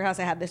watching Winter House,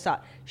 I had this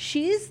thought.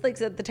 She's, like,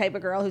 the type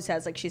of girl who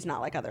says, like, she's not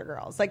like other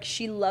girls. Like,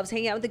 she loves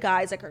hanging out with the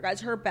guys. Like, her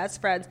guys are her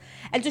best friends.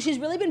 And so she's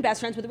really been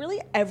best friends with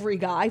really every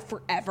guy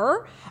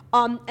forever.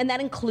 And that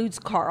includes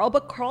Carl.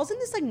 But Carl's in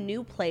this, like,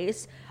 new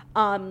place.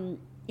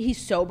 He's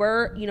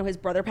sober. You know, his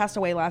brother passed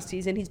away last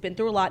season. He's been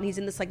through a lot. And he's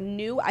in this, like,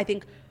 new, I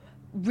think,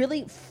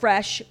 really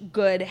fresh,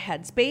 good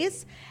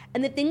headspace.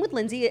 And the thing with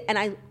Lindsay, and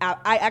I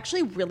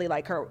actually really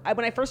like her.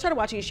 When I first started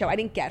watching the show, I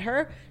didn't get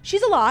her.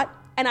 She's a lot.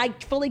 And I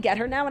fully get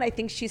her now, and I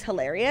think she's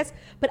hilarious.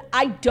 But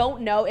I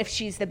don't know if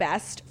she's the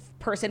best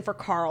person for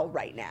Carl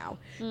right now.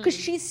 Because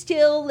she's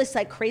still this,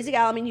 like, crazy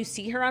gal. I mean, you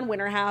see her on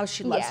Winter House.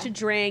 She loves to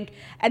drink.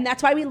 And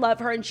that's why we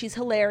love her, and she's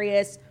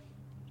hilarious.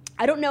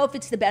 I don't know if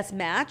it's the best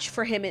match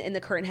for him in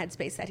the current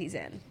headspace that he's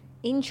in.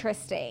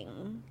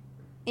 Interesting.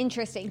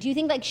 Do you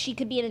think, like, she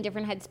could be in a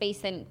different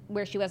headspace than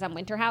where she was on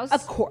Winter House?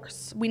 Of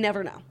course. We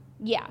never know.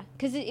 Yeah,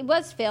 because it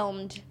was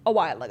filmed a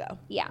while ago.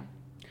 Yeah.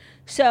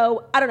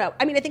 So, I don't know.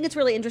 I mean, I think it's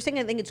really interesting.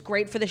 I think it's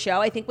great for the show.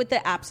 I think with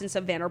the absence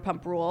of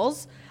Vanderpump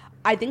Rules,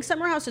 I think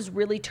Summer House is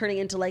really turning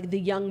into, like, the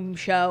young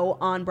show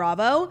on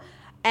Bravo.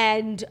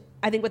 And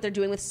I think what they're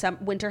doing with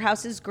Winter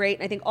House is great.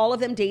 And I think all of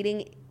them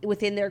dating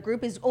within their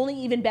group is only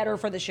even better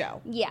for the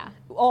show. Yeah.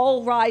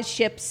 All rise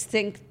ships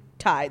sink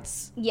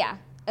tides. Yeah,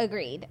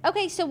 agreed.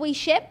 Okay, so we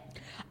ship?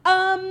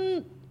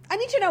 I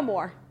need to know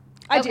more.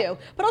 I do.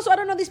 But also, I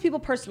don't know these people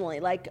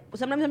personally. Like,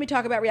 sometimes when we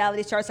talk about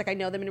reality stars, like, I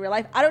know them in real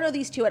life. I don't know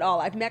these two at all.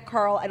 I've met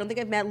Carl. I don't think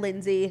I've met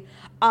Lindsay.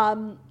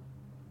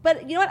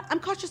 But you know what? I'm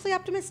cautiously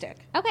optimistic.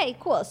 Okay,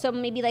 cool. So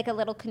maybe, like, a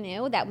little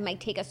canoe that might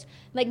take us,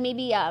 like,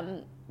 maybe,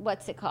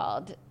 what's it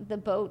called? The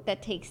boat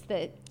that takes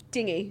the...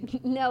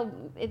 Dinghy. No,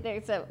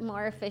 there's a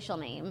more official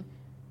name.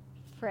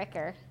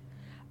 Fricker.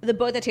 The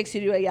boat that takes you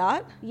to a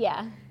yacht?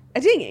 Yeah.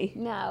 A dinghy?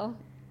 No.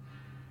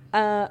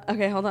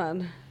 Okay, hold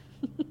on.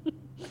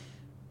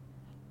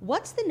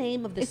 What's the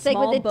name of the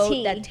small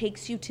boat that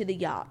takes you to the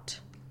yacht?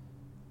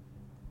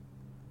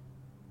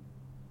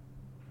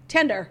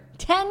 Tender.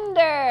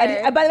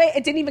 By the way,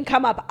 it didn't even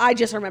come up. I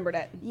just remembered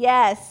it.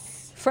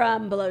 Yes.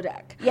 From Below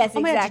Deck. Yes,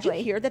 exactly. God, did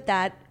you hear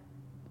that,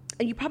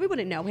 and you probably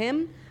wouldn't know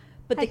him,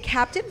 but the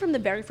captain from the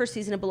very first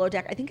season of Below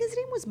Deck, I think his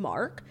name was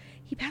Mark,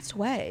 he passed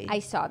away. I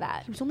saw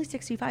that. He was only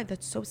 65.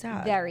 That's so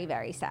sad. Very,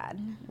 very sad.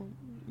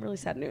 Really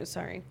sad news,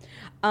 sorry.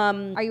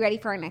 Are you ready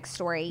for our next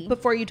story?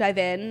 Before you dive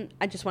in,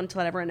 I just wanted to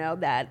let everyone know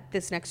that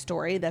this next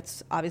story,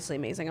 that's obviously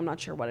amazing. I'm not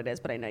sure what it is,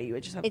 but I know you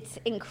would just have... It's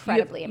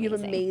incredibly amazing. You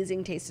have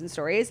amazing taste in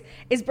stories.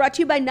 Is brought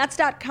to you by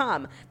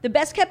Nuts.com, the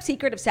best kept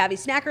secret of savvy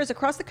snackers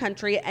across the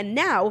country, and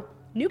now...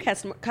 new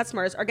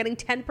customers are getting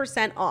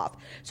 10% off.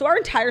 So our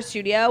entire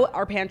studio,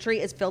 our pantry,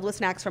 is filled with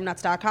snacks from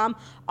Nuts.com.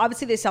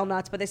 Obviously, they sell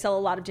nuts, but they sell a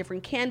lot of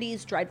different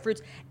candies, dried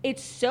fruits.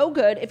 It's so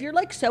good. If you're,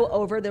 like, so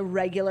over the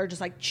regular,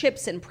 just, like,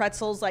 chips and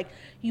pretzels, like,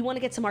 you want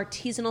to get some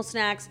artisanal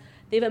snacks,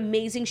 they have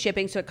amazing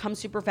shipping, so it comes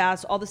super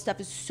fast. All the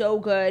stuff is so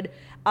good.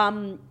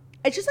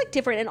 It's just, like,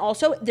 different. And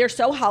also, they're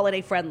so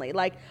holiday friendly.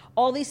 Like,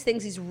 all these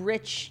things, these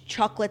rich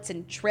chocolates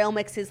and trail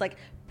mixes, like,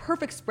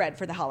 perfect spread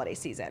for the holiday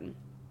season.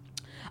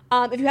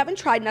 If you haven't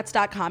tried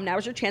Nuts.com, now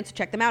is your chance to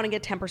check them out and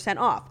get 10%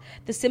 off.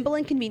 The simple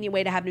and convenient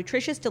way to have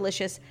nutritious,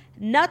 delicious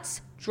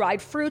nuts,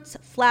 dried fruits,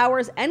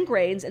 flours, and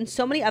grains, and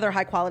so many other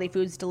high-quality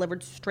foods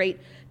delivered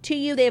straight to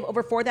you. They have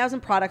over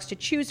 4,000 products to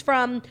choose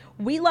from.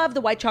 We love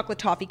the white chocolate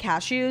toffee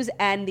cashews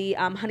and the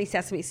honey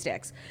sesame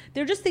sticks.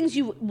 They're just things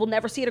you will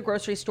never see at a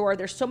grocery store.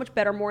 They're so much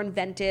better, more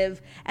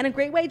inventive, and a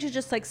great way to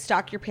just, like,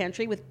 stock your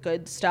pantry with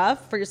good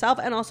stuff for yourself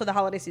and also the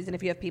holiday season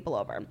if you have people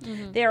over.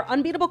 Mm-hmm. They are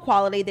unbeatable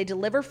quality. They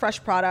deliver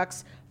fresh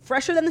products,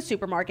 fresher than the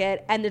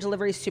supermarket, and the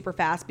delivery is super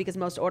fast because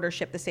most orders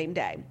ship the same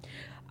day.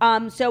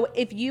 So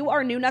if you are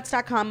a new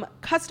Nuts.com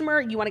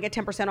customer, you want to get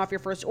 10% off your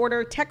first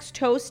order, text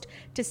TOAST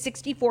to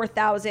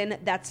 64,000.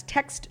 That's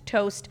text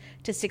TOAST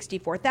to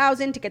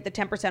 64,000 to get the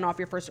 10% off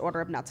your first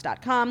order of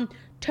Nuts.com.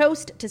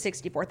 TOAST to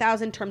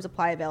 64,000. Terms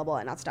apply, available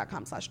at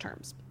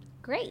Nuts.com/terms.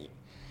 Great.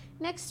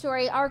 Next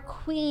story, our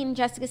queen,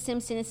 Jessica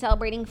Simpson, is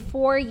celebrating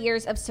 4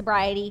 years of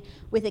sobriety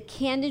with a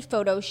candid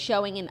photo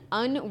showing an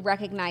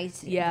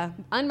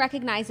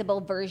unrecognizable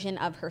version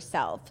of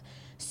herself.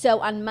 So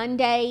on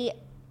Monday,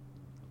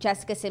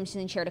 Jessica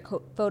Simpson shared a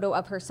photo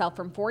of herself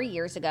from 4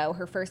 years ago,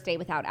 her first day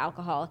without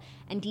alcohol,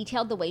 and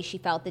detailed the way she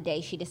felt the day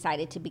she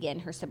decided to begin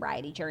her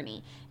sobriety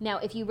journey. Now,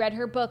 if you read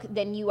her book,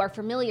 then you are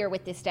familiar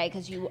with this day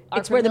because you are.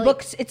 It's where the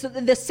book's. It's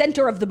the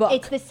center of the book.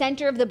 It's the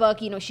center of the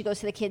book. You know, she goes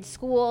to the kids'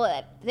 school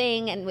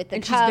thing, and with the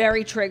and cup. She's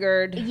very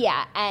triggered.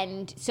 Yeah,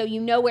 and so you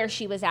know where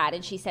she was at,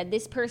 and she said,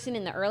 "This person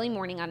in the early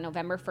morning on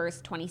November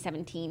 1st,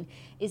 2017,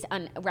 is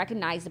an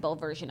unrecognizable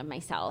version of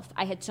myself.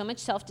 I had so much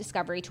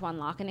self-discovery to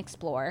unlock and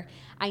explore.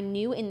 I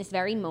knew in this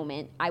very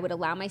moment I would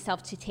allow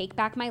myself to take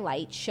back my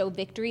light, show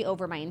victory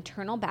over my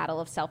internal battle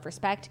of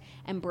self-respect,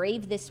 and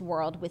brave this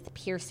world with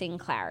piercing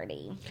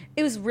clarity."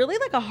 It was really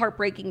like a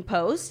heartbreaking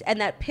post,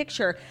 and that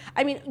picture.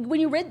 I mean, when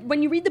you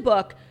read the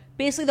book,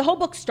 basically the whole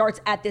book starts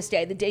at this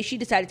day, the day she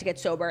decided to get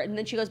sober, and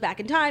then she goes back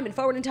in time and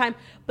forward in time.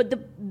 But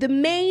the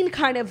main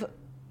kind of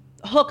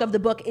hook of the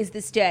book is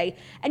this day,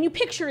 and you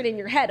picture it in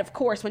your head, of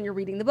course, when you're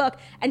reading the book.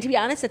 And to be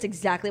honest, that's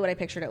exactly what I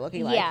pictured it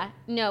looking like. Yeah,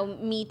 no,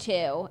 me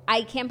too.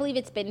 I can't believe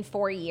it's been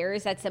 4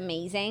 years. That's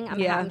amazing.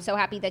 I'm so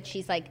happy that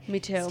she's like me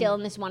too. Still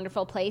in this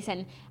wonderful place.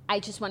 And I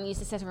just want to use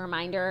this as a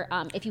reminder.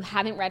 If you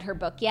haven't read her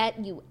book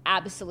yet, you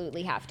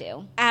absolutely have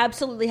to.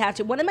 Absolutely have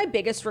to. One of my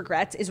biggest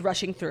regrets is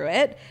rushing through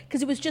it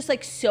because it was just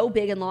like so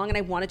big and long, and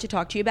I wanted to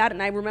talk to you about it.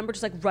 And I remember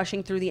just like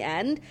rushing through the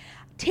end.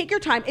 Take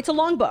your time. It's a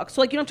long book, so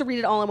like you don't have to read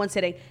it all in one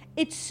sitting.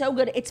 It's so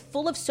good. It's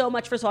full of so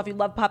much. First of all, if you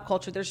love pop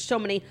culture, there's so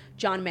many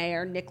John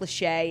Mayer, Nick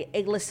Lachey,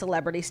 A-list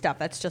celebrity stuff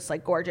that's just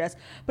like gorgeous.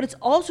 But it's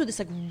also this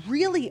like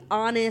really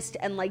honest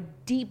and like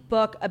deep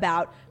book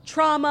about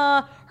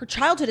trauma. Her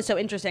childhood is so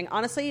interesting.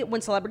 Honestly,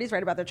 when celebrities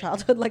write about their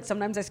childhood, like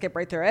sometimes I skip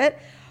right through it.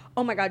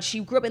 Oh my God,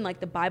 she grew up in like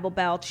the Bible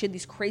Belt. She had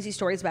these crazy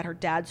stories about her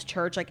dad's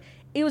church. Like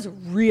it was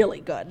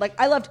really good. Like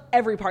I loved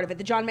every part of it,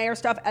 the John Mayer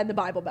stuff and the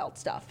Bible Belt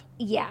stuff.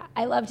 Yeah,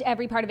 I loved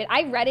every part of it.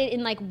 I read it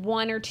in like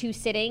 1 or 2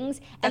 sittings,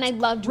 and That's I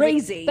loved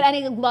crazy. But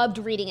I loved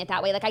reading it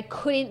that way. Like I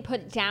couldn't put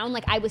it down.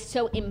 Like I was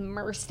so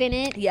immersed in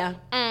it. Yeah.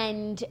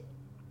 And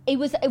it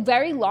was a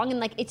very long and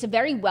like it's a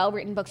very well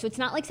written book. So it's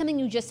not like something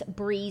you just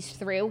breeze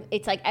through.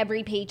 It's like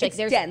every page. Like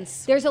it's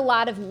dense. There's a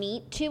lot of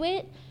meat to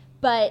it.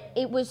 But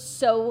it was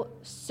so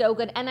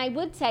good. And I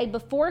would say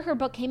before her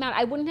book came out,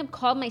 I wouldn't have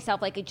called myself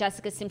like a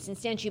Jessica Simpson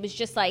stan. She was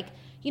just like,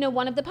 you know,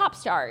 one of the pop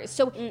stars.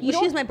 So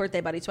she's my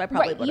birthday buddy, so I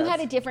probably would have. You had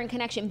a different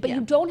connection, but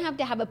you don't have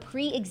to have a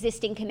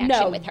pre-existing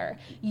connection with her.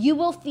 You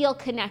will feel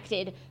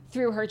connected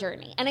through her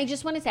journey. And I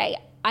just want to say,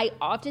 I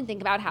often think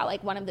about how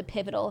like one of the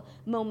pivotal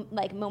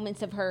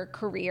moments of her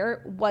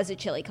career was a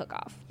chili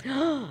cook-off.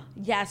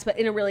 Yes, but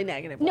in a really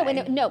negative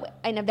way. No,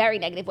 in a very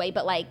negative way,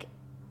 but like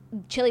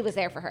chili was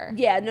there for her.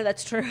 Yeah, no,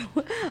 that's true.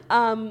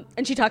 And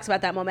she talks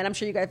about that moment. I'm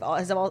sure you guys all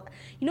have all.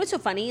 You know what's so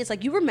funny is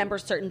like you remember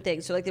certain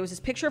things. So like there was this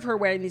picture of her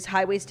wearing these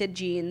high-waisted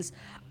jeans.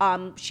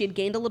 She had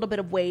gained a little bit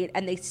of weight,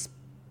 and they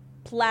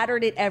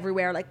splattered it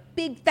everywhere. Like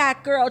big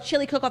fat girl,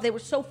 chili cook-off. They were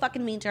so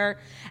fucking mean to her.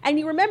 And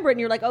you remember it, and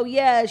you're like, oh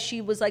yeah, she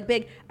was like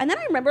big. And then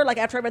I remember like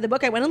after I read the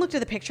book, I went and looked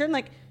at the picture, and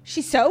like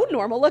she's so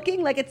normal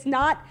looking. Like it's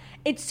not.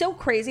 It's so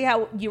crazy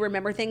how you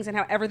remember things and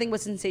how everything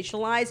was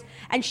sensationalized.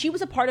 And she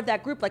was a part of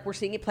that group. Like we're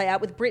seeing it play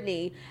out with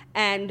Britney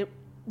and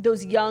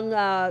those young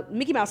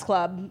Mickey Mouse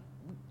Club.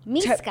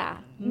 Muska,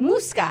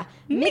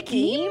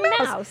 Mickey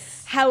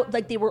Mouse. How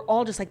like they were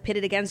all just like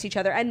pitted against each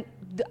other. And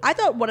I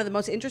thought one of the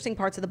most interesting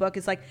parts of the book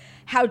is like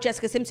how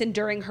Jessica Simpson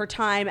during her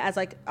time as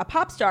like a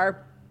pop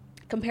star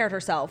compared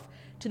herself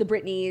to the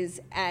Britneys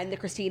and the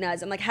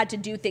Christinas and like had to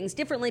do things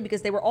differently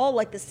because they were all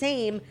like the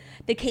same.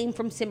 They came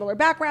from similar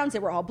backgrounds. They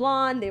were all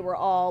blonde. They were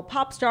all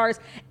pop stars.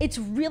 It's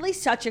really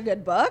such a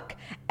good book,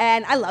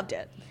 and I loved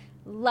it.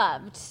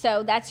 Loved.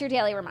 So that's your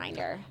daily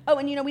reminder. Oh,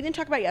 and you know, we didn't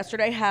talk about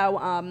yesterday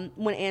how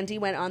when Andy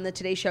went on the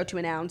Today Show to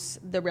announce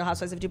the Real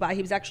Housewives of Dubai,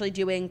 he was actually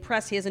doing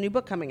press. He has a new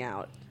book coming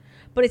out.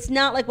 But it's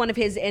not like one of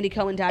his Andy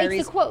Cohen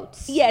diaries. It's the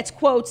quotes. Yeah, it's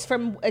quotes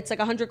from, it's like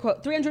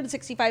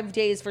 365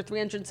 days for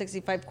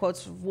 365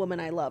 quotes of woman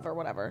I love or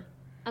whatever.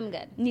 I'm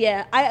good.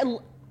 Yeah,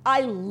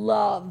 I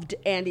loved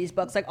Andy's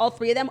books. Like all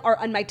 3 of them are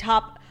on my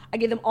top. I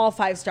gave them all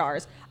 5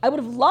 stars. I would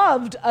have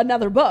loved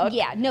another book.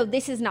 Yeah, no,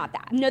 this is not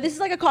that. No, this is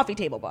like a coffee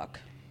table book.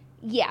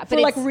 Yeah, but for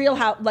like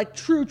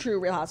true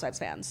Real Housewives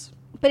fans.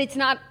 But it's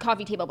not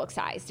coffee table book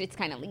sized. It's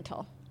kind of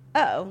little.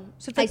 Oh,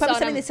 so it's like probably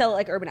something they sell at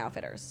like Urban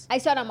Outfitters. I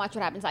saw it on Watch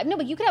What Happens Live. No,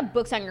 but you could have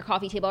books on your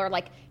coffee table or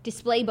like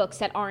display books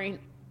that aren't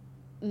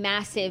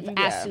massive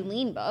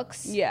Assuline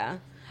books. Yeah.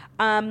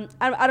 I don't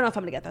know if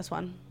I'm going to get this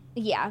one.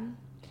 Yeah.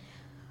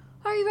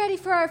 Are you ready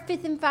for our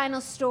 5th and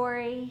final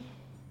story?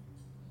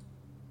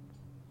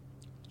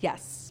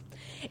 Yes.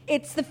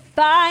 It's the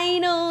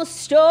final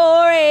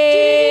story.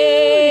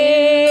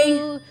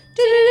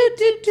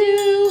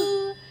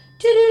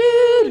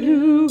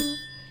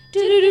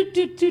 It's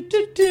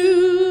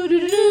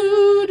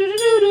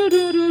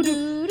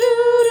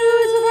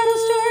the final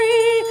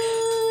story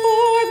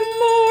for the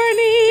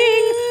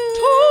morning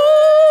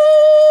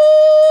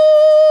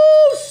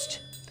toast.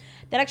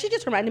 That actually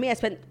just reminded me,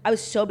 I was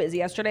so busy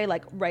yesterday,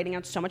 like writing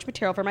out so much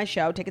material for my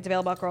show. Tickets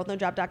available at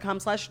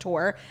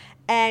girlwithnojob.com/tour,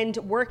 and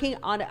working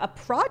on a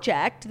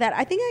project that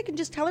I think I can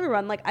just tell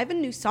everyone, like I have a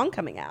new song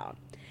coming out.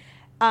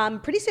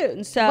 Pretty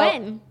soon. So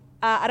When?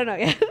 I don't know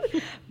yet,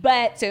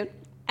 but soon.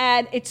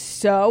 And it's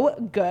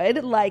so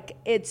good. Like,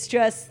 it's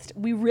just,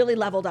 we really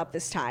leveled up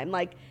this time.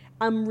 Like,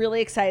 I'm really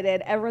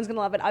excited. Everyone's going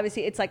to love it.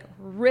 Obviously, it's like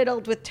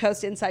riddled with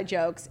toast inside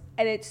jokes,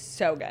 and it's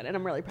so good, and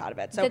I'm really proud of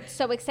it. So That's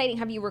so exciting.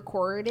 Have you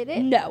recorded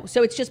it? no.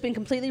 So it's just been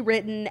completely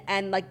written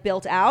and like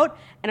built out,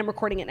 and I'm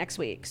recording it next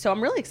week. So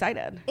I'm really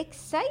excited.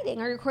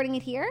 Exciting. Are you recording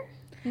it here?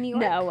 In New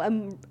York? No.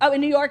 In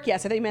New York,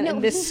 yes. I think you meant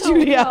in this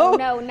studio.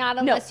 No, not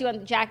unless you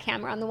want the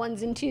jackhammer on the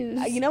ones and twos.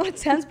 You know what?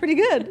 Sounds pretty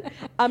good.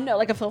 No,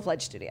 like a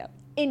full-fledged studio.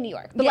 In New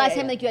York. The Yeah, last yeah,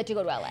 time, yeah. like, you had to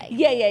go to LA.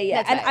 Yeah.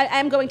 That's And right.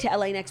 I'm going to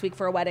LA next week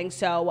for a wedding,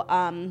 so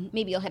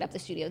Maybe you'll hit up the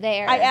studio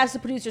there. I asked the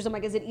producers, I'm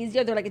like, is it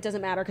easier? They're like, it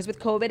doesn't matter, because with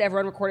COVID,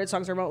 everyone recorded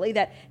songs remotely,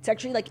 that it's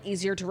actually like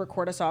easier to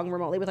record a song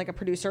remotely with like a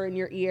producer in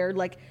your ear.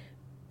 Like,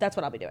 that's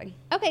what I'll be doing.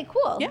 Okay,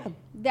 cool. Yeah.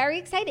 Very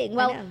exciting.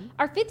 Well, know.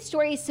 our fifth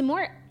story is some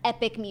more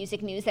epic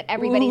music news that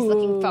everybody's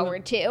looking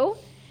forward to.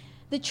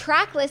 The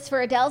track list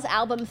for Adele's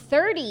album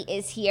 30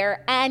 is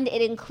here, and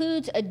it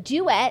includes a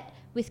duet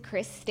with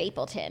Chris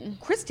Stapleton.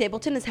 Chris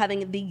Stapleton is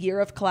having the year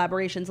of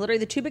collaborations. Literally,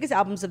 the two biggest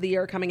albums of the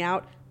year are coming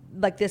out,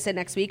 like this and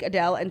next week,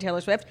 Adele and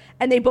Taylor Swift,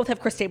 and they both have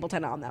Chris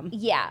Stapleton on them.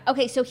 Yeah.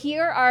 Okay, so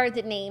here are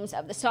the names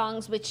of the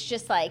songs, which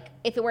just like,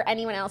 if it were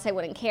anyone else, I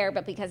wouldn't care,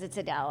 but because it's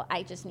Adele,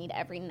 I just need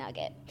every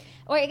nugget.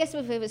 Or I guess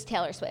if it was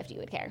Taylor Swift, you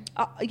would care.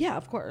 Yeah,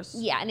 of course.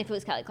 Yeah, and if it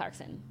was Kelly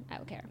Clarkson, I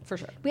would care. For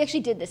sure. We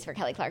actually did this for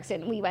Kelly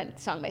Clarkson. We went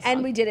song by song.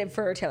 And we did it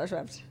for Taylor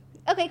Swift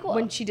Okay, cool.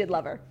 when she did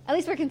Lover. At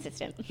least we're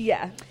consistent.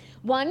 Yeah.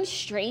 One,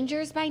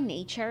 Strangers by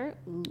Nature.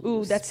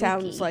 Ooh, that spooky.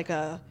 sounds like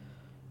a...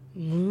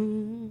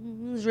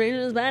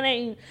 Strangers by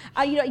name.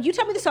 You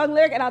tell me the song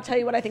lyric and I'll tell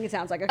you what I think it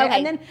sounds like. Okay.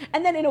 Okay.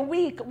 And then in a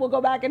week we'll go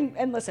back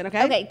and listen.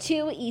 Okay. Okay,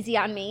 two, Easy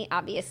on Me,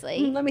 obviously.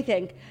 Let me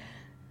think.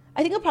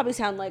 I think it'll probably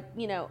sound like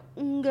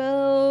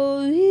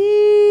go easy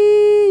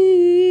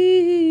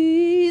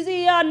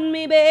on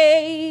me,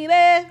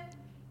 baby.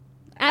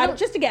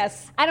 Just a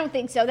guess. I don't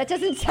think so. That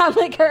doesn't sound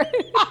like her.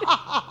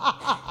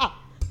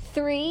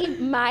 Three,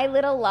 My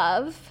Little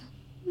Love.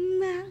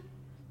 My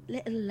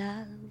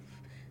little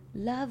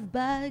love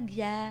bug,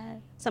 yeah,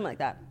 something like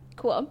that.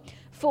 Cool.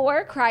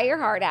 Four, Cry Your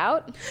Heart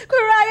Out.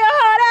 Cry your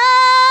heart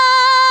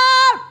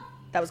out.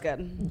 That was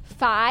good.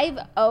 Five,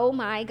 Oh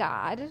My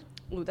God.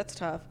 Ooh, that's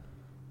tough.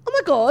 Oh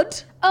my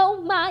god.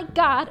 Oh my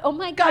God. Oh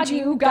my God,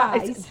 you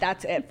guys.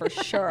 That's it for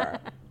sure.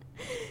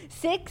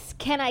 Six,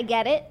 Can I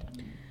Get It?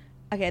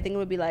 Okay, I think it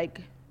would be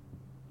like,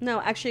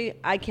 no, actually,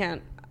 I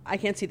can't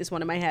see this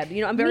one in my head. I'm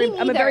Me a very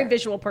neither.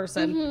 visual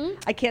person.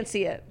 I can't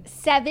see it.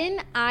 Seven,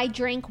 I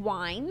Drink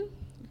Wine.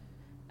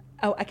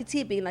 Oh, I could see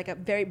it being like a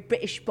very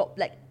British pop,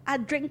 like I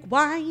drink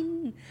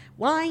wine,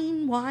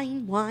 wine,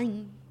 wine,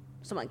 wine,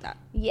 something like that.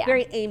 Yeah.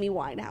 Very Amy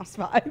Winehouse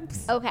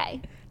vibes. Okay.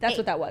 That's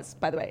what that was,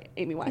 by the way,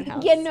 Amy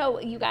Winehouse. Yeah,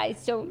 no, you guys.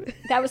 So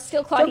that was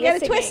still Claudia get it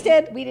singing.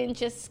 twisted. We didn't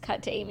just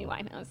cut to Amy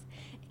Winehouse.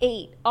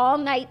 8, All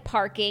Night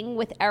Parking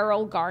with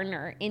Errol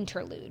Garner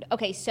interlude.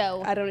 Okay,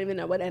 so I don't even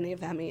know what any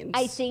of that means.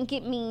 I think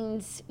it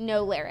means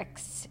no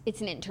lyrics. It's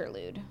an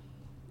interlude.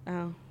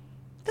 Oh,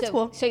 that's so,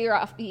 cool. So you're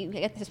off. You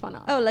get this one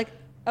off.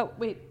 Oh,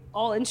 wait,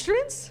 all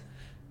instruments?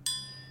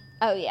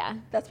 Oh, yeah.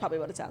 That's probably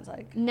what it sounds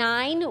like.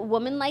 9,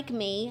 Woman Like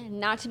Me,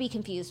 not to be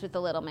confused with the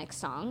Little Mix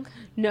song.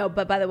 No,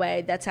 but by the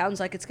way, that sounds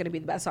like it's going to be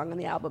the best song on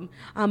the album.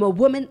 I'm a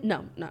woman.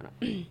 No.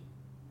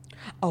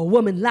 A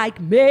woman like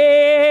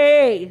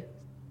me.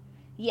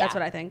 Yeah. That's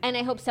what I think. And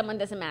I hope someone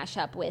doesn't mash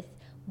up with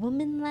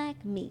Woman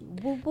Like Me.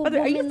 By the way,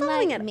 are you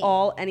following like at me.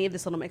 all any of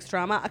this Little Mix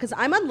drama? Because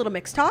I'm on Little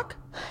Mix Talk.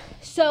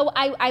 So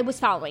I was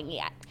following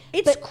it.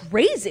 It's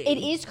crazy. It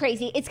is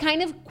crazy. It's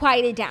kind of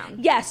quieted down.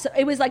 Yes,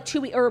 it was like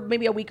 2 weeks, or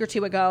maybe a week or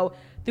two ago.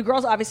 The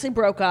girls obviously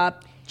broke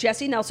up.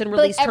 Jessie Nelson But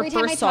released like every her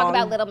time first I song. talk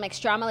about Little Mix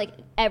drama, like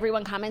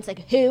everyone comments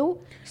like, who?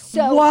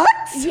 So What?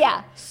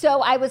 Yeah.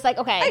 So I was like,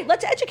 okay. Hey,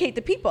 let's educate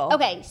the people.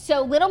 Okay,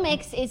 so Little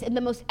Mix is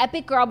the most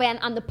epic girl band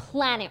on the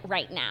planet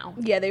right now.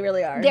 Yeah, they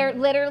really are. They're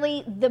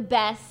literally the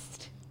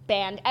best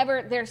band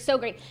ever. They're so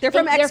great. They're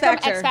from X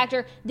Factor. From X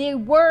Factor. They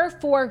were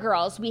 4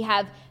 girls. We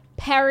have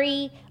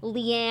Perry,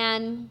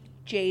 Leanne,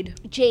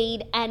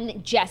 Jade,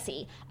 and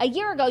Jessie. A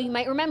year ago, you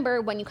might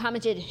remember when you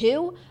commented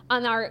who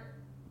on our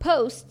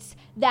posts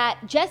that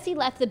Jessie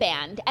left the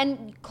band.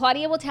 And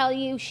Claudia will tell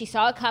you she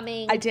saw it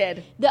coming. I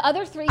did. The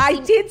other 3 I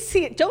did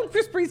see it. Don't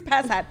just breeze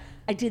past that.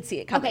 I did see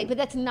it coming. Okay, but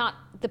that's not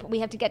we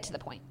have to get to the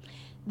point.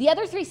 The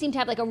other 3 seem to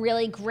have like a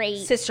really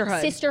great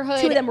sisterhood.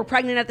 2 of them were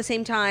pregnant at the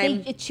same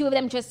time. 2 of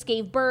them just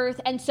gave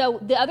birth. And so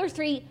the other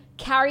 3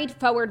 carried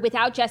forward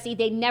without Jessie.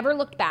 They never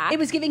looked back. It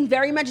was giving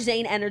very much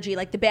Zayn energy.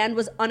 Like the band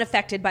was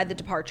unaffected by the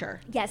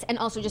departure. Yes, and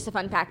also just a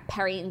fun fact,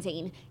 Perry and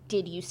Zayn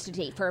did used to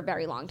date for a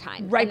very long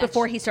time. Right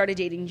before he started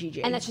dating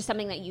Gigi. And that's just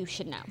something that you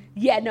should know.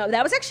 Yeah, no,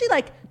 that was actually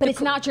like... But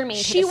it's not germane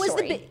to the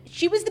story.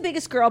 She was the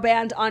biggest girl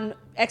band on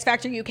X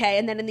Factor UK,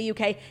 and then in the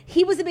UK.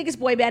 He was the biggest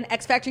boy band,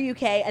 X Factor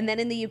UK, and then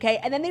in the UK.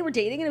 And then they were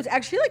dating, and it was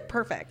actually like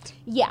perfect.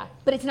 Yeah,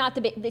 but it's not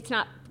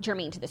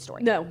germane to the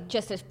story. No.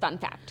 Just a fun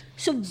fact.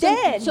 So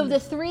the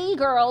 3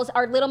 girls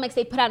are Little Mix.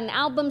 They put out an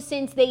album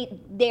since.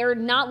 They're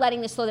not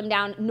letting this slow them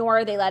down, nor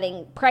are they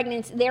letting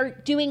pregnancy. They're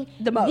doing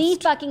the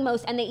fucking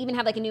most, and they even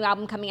have like a new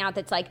album coming out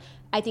that's like,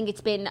 I think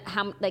it's been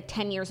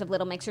 10 years of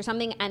Little Mix or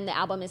something, and the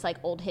album is like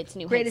old hits,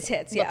 new greatest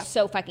hits. Yeah, looks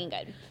so fucking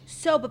good.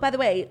 So, but by the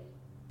way,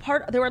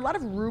 there were a lot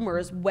of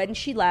rumors when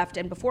she left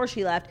and before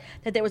she left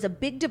that there was a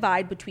big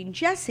divide between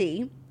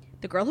Jessie,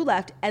 the girl who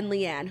left, and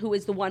Leanne, who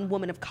is the one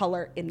woman of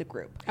color in the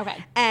group.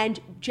 Okay. And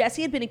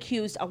Jessie had been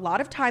accused a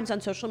lot of times on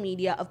social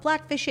media of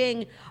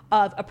blackfishing,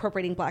 of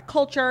appropriating black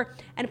culture,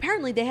 and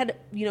apparently they had,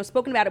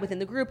 spoken about it within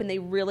the group, and they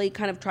really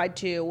kind of tried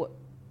to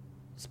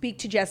speak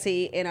to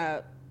Jessie in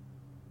a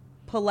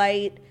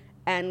polite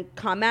and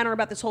calm manner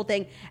about this whole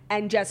thing,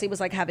 and Jessie was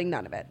like having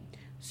none of it.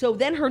 So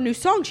then her new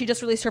song, she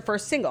just released her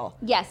first single.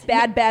 Yes.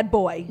 Bad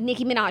Boy.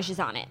 Nicki Minaj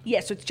is on it.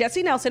 Yes, so it's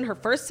Jessie Nelson, her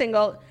first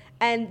single,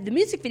 and the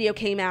music video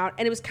came out,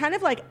 and it was kind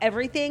of like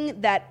everything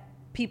that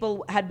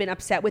people had been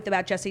upset with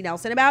about Jessie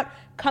Nelson about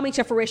coming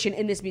to fruition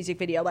in this music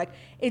video. Like,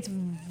 it's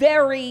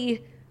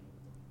very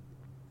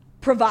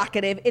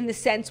provocative in the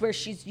sense where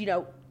she's,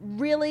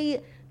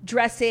 really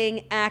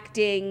dressing,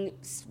 acting,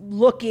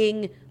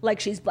 looking like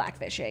she's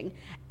blackfishing.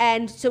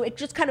 And so it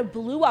just kind of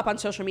blew up on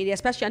social media,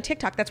 especially on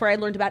TikTok. That's where I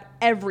learned about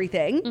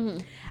everything.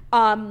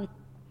 Mm-hmm.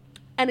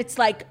 And it's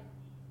like,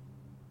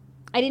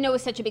 I didn't know it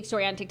was such a big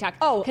story on TikTok.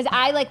 Oh. Because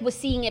I was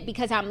seeing it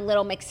because I'm a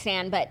Little Mix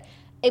fan, but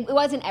it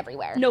wasn't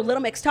everywhere. No,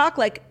 Little Mix Talk,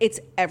 it's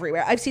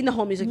everywhere. I've seen the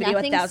whole music video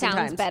 1,000 times.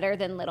 Nothing sounds better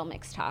than Little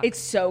Mix Talk. It's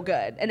so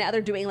good. And now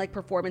they're doing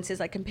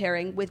performances,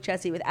 comparing with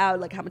Jessie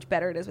without, how much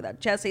better it is without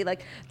Jessie. The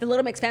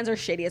Little Mix fans are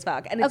shady as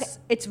fuck. And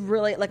it's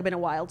really been a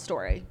wild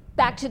story.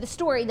 Back to the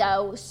story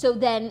though. So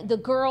then the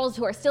girls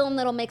who are still in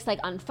Little Mix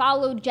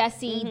unfollowed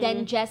Jessie. Mm-hmm.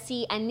 Then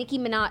Jessie and Nicki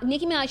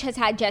Minaj has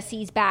had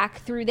Jessie's back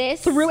through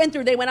this. Through and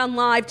through. They went on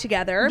live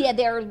together. Yeah,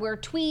 there were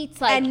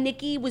tweets and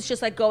Nicki was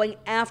just going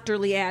after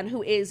Leanne,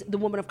 who is the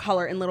woman of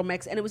color in Little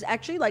Mix. And it was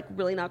actually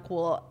really not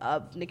cool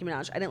of Nicki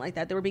Minaj. I didn't like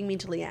that. They were being mean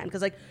to Leanne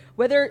because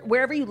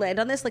wherever you land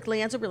on this,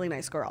 Leanne's a really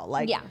nice girl.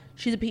 Yeah.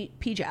 She's a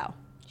P-Jow.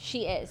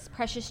 She is.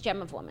 Precious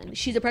gem of woman.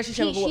 She's a precious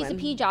gem of a woman. She's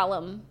a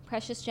P-Jollum.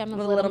 Precious gem of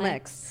a Little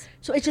Mix.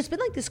 So it's just been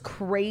this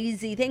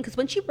crazy thing because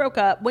when she broke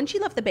up, when she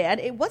left the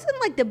band, it wasn't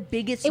the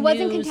biggest It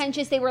wasn't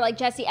contentious. They were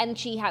Jessie, and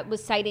she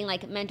was citing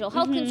mental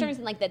health concerns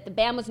and that the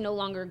band was no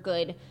longer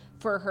good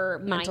for her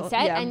mindset.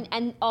 Yeah.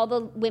 And all the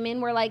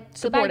women were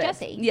goodbye,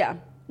 Jessie. Yeah.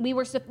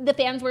 The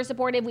fans were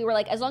supportive. We were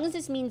as long as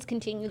this means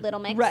continued Little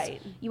Mix,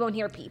 right, you won't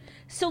hear a peep.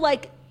 So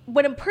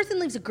when a person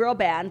leaves a girl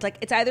band,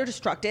 it's either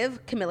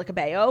destructive, Camila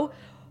Cabello,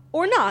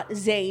 or not,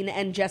 Zayn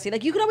and Jessie.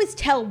 You can always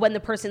tell when the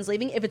person's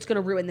leaving if it's going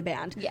to ruin the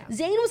band. Yeah.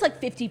 Zayn was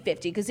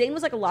 50-50 because Zayn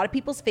was a lot of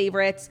people's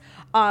favorites.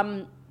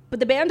 But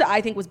the band,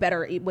 I think, was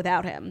better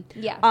without him.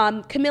 Yeah.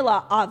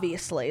 Camila,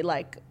 obviously,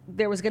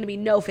 there was going to be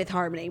no Fifth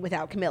Harmony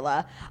without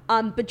Camila.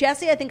 But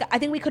Jessie, I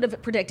think we could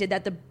have predicted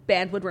that the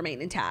band would remain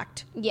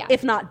intact. Yeah.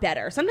 If not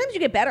better. Sometimes you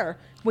get better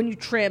when you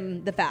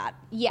trim the fat.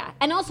 Yeah.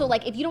 And also,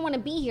 if you don't want to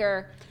be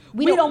here,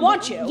 we don't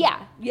want you.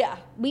 Yeah. Yeah.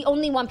 We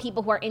only want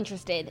people who are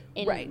interested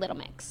in Little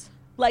Mix.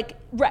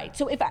 Right.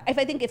 So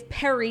I think if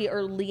Perry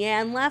or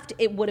Leanne left,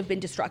 it would have been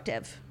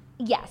destructive.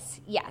 Yes.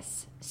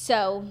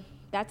 So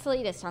that's the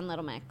latest on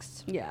Little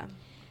Mix. Yeah.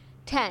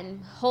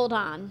 10. Hold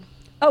on.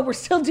 Oh, we're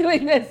still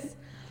doing this.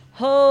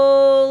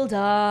 Hold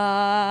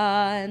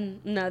on.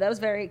 No, that was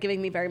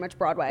giving me very much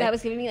Broadway. That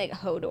was giving me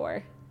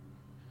Hodor.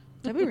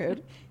 Don't be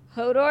rude.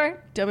 Hodor?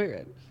 Don't be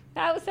rude.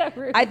 That was so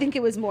rude. I think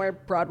it was more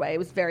Broadway. It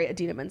was very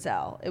Idina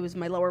Menzel. It was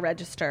my lower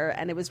register,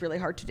 and it was really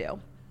hard to do.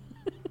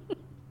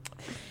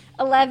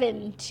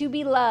 11. To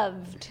be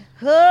loved.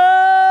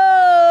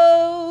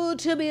 Oh,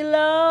 to be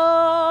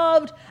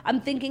loved.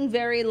 I'm thinking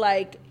very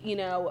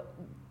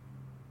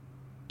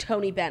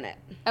Tony Bennett.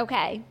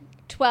 Okay.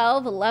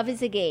 12. Love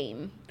is a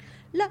game.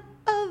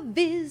 Love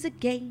is a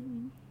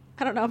game.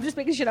 I don't know. I'm just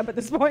making shit up at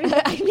this point.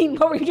 I mean,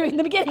 what were you doing in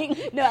the beginning?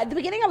 No, at the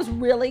beginning I was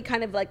really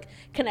kind of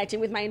connecting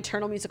with my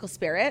internal musical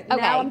spirit. Okay.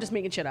 Now I'm just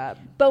making shit up.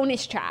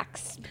 Bonus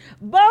tracks.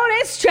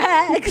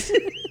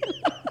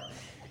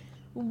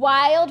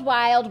 Wild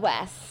Wild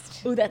West.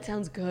 Ooh, that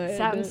sounds good.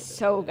 Sounds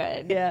so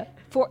good. Yeah.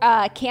 For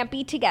Can't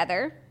Be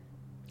Together.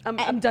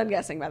 I'm done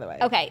guessing, by the way.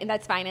 Okay, and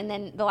that's fine. And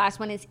then the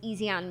last one is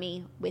Easy on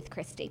Me with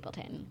Chris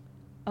Stapleton.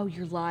 Oh,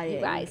 you're lying.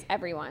 You guys,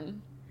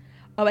 everyone.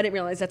 Oh, I didn't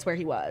realize that's where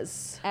he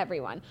was.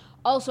 Everyone.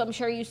 Also, I'm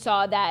sure you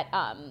saw that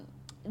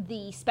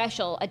the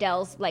special,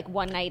 Adele's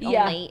One Night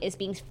Only, is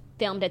being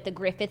filmed at the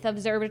Griffith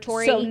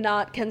Observatory. So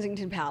not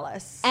Kensington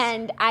Palace.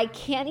 And I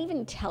can't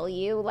even tell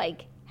you,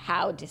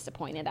 how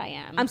disappointed I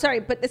am. I'm sorry,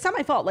 but it's not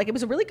my fault. It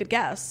was a really good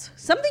guess.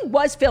 Something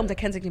was filmed at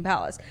Kensington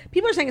Palace.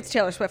 People are saying it's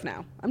Taylor Swift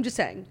now. I'm just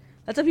saying.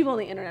 That's what people on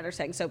the internet are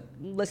saying, so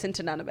listen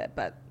to none of it,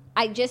 but...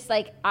 I just,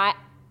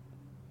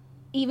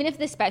 even if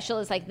the special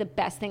is like the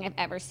best thing I've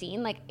ever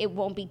seen, like it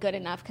won't be good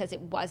enough because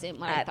it wasn't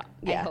what I thought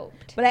I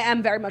hoped. But I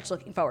am very much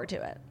looking forward to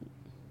it.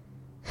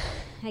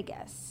 I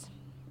guess.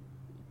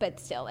 But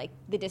still, like,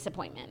 the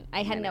disappointment.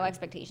 I had no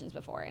expectations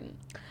before, and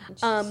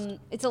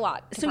it's a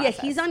lot to process.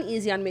 He's on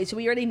Easy on Me, so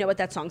we already know what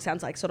that song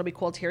sounds like, so it'll be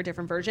cool to hear a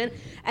different version.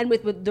 And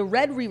with the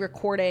Red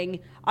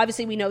re-recording,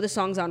 obviously we know the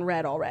song's on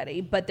Red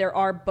already, but there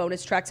are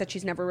bonus tracks that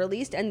she's never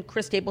released, and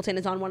Chris Stapleton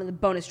is on one of the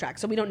bonus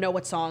tracks, so we don't know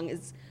what it's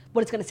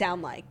going to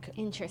sound like.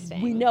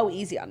 Interesting. We know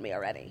Easy on Me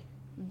already.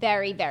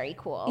 Very, very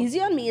cool.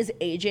 Easy on Me is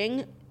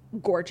aging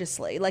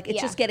gorgeously. Like,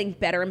 it's just getting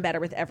better and better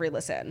with every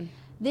listen.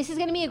 This is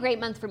going to be a great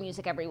month for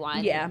music,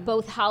 everyone. Yeah.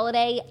 Both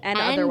holiday and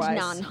otherwise.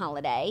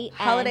 non-holiday.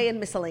 Holiday and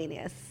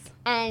miscellaneous.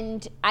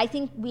 And I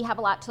think we have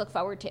a lot to look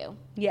forward to.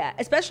 Yeah,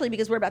 especially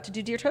because we're about to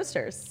do Dear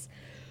Toasters,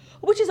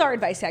 which is our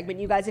advice segment,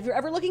 you guys. If you're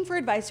ever looking for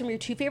advice from your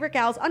two favorite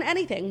gals on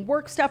anything,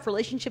 work stuff,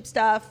 relationship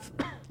stuff,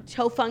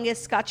 toe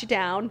fungus, got you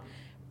down,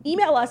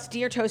 email us,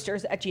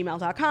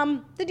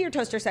 deartoasters@gmail.com. The Dear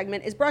Toaster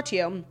segment is brought to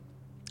you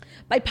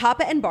by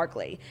Papa and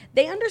Barkley.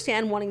 They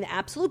understand wanting the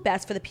absolute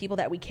best for the people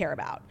that we care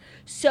about.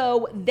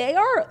 So they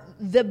are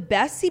the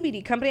best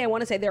CBD company. I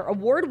want to say they're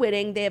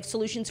award-winning. They have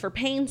solutions for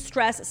pain,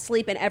 stress,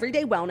 sleep, and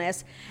everyday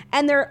wellness.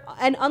 And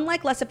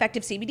unlike less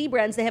effective CBD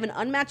brands, they have an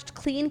unmatched,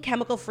 clean,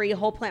 chemical-free,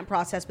 whole plant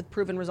process with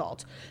proven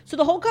results. So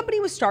the whole company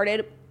was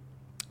started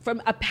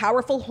from a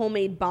powerful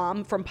homemade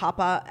balm from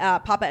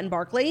Papa and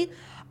Barkley.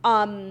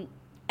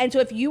 And so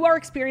if you are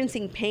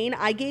experiencing pain,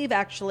 I gave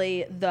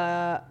actually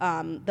the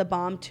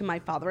balm to my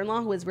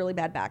father-in-law who has really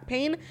bad back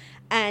pain,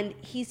 and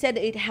he said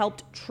it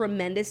helped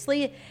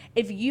tremendously.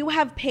 If you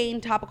have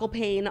pain, topical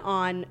pain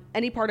on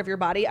any part of your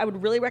body, I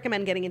would really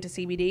recommend getting into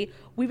CBD.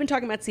 We've been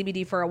talking about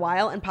CBD for a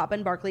while, and Papa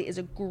and Barkley is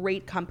a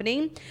great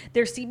company.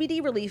 Their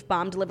CBD Relief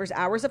Balm delivers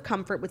hours of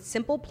comfort with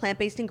simple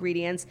plant-based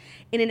ingredients.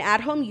 In an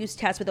at-home use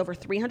test with over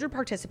 300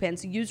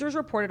 participants, users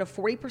reported a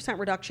 40%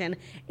 reduction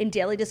in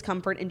daily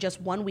discomfort in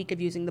just 1 week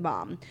of using the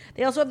balm.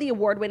 They also have the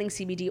award-winning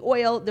CBD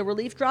oil. The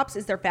Relief Drops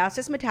is their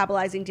fastest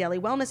metabolizing daily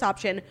wellness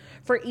option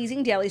for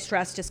easing daily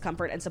stress,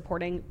 discomfort, and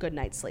supporting good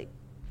night's sleep.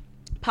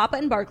 Papa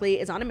and Barkley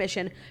is on a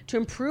mission to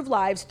improve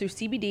lives through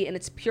CBD in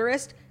its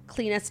purest,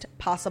 cleanest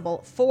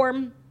possible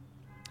form.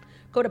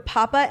 Go to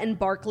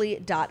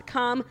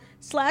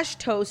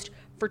papaandbarkley.com/toast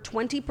for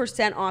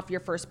 20% off your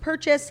first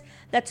purchase.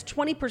 That's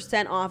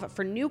 20% off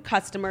for new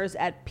customers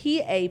at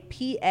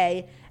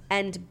PAPA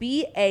and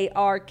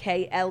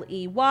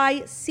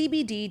BARKLEY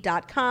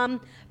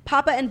CBD.com,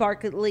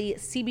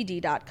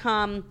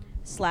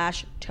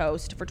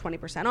 papaandbarkleycbd.com/toast for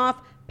 20%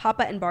 off,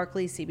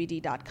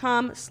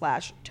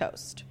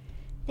 papaandbarkleycbd.com/toast.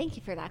 Thank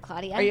you for that,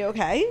 Claudia. Are you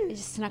okay? I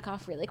just snuck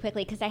off really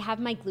quickly because I have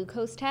my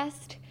glucose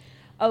test.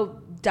 Oh,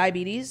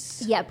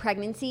 diabetes? Yeah,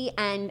 pregnancy,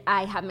 and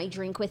I have my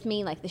drink with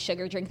me, like the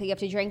sugar drink that you have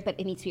to drink, but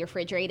it needs to be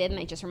refrigerated, and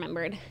I just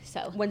remembered.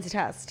 So when's the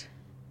test?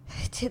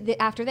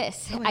 After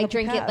this. I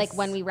drink it like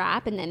when we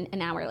wrap, and then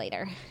an hour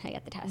later I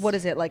get the test. What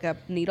is it, like a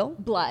needle?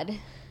 Blood.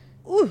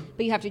 Ooh.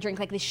 But you have to drink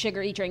like this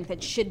sugary drink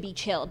that should be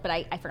chilled, but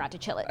I forgot to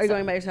chill it. Are you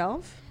going by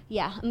yourself?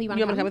 Yeah. You want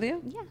me to come with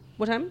you? Yeah.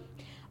 What time?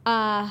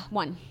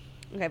 1.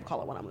 Okay, I have a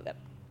call at 1. I'll move it.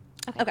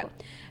 Okay. Cool.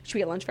 Should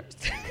we get lunch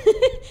first?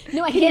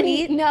 No, I can't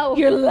eat. No.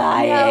 You're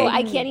lying. No,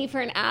 I can't eat for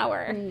an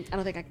hour. I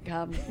don't think I can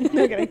come.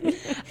 No kidding.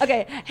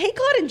 Okay. Hey,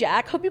 Claude and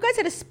Jack. Hope you guys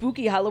had a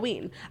spooky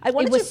Halloween. It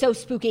was so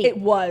spooky. It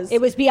was. It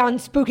was beyond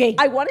spooky.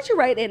 I wanted to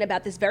write in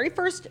about this very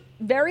first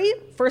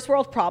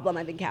world problem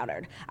I've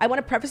encountered. I want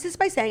to preface this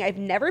by saying I've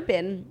never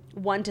been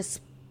one to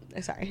split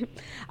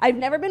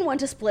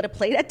a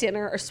plate at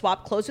dinner or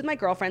swap clothes with my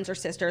girlfriends or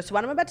sisters. So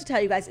what I'm about to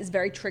tell you guys is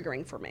very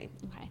triggering for me.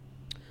 Okay.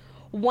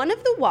 A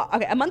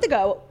month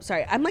ago,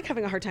 sorry, I'm like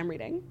having a hard time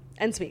reading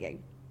and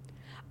speaking.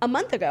 A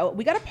month ago,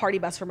 we got a party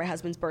bus for my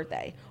husband's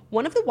birthday.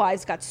 One of the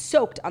wives got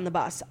soaked on the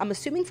bus, I'm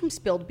assuming from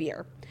spilled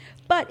beer.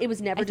 But it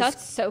was never... I thought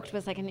soaked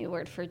was like a new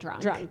word for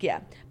drunk. Drunk, yeah.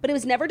 But it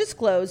was never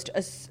disclosed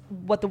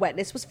what the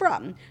wetness was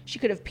from. She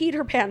could have peed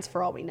her pants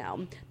for all we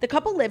know. The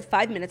couple lived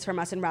 5 minutes from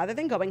us, and rather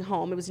than going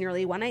home, it was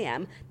nearly 1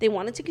 a.m., they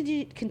wanted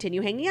to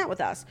continue hanging out with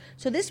us.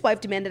 So this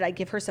wife demanded I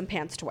give her some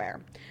pants to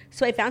wear.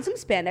 So I found some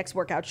spandex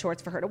workout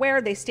shorts for her to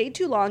wear. They stayed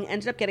too long,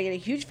 ended up getting in a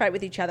huge fight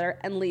with each other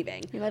and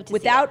leaving.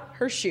 Without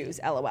her shoes,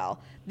 LOL.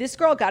 This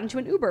girl got into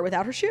an Uber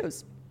without her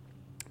shoes.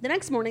 The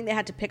next morning, they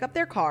had to pick up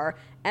their car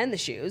and the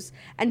shoes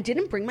and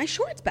didn't bring my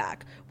shorts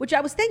back, which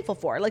I was thankful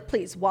for. Like,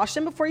 please, wash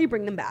them before you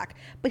bring them back.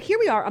 But here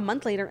we are a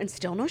month later and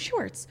still no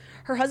shorts.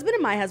 Her husband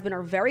and my husband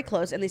are very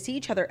close and they see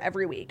each other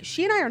every week.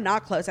 She and I are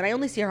not close and I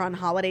only see her on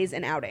holidays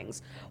and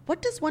outings.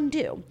 What does one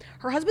do?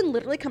 Her husband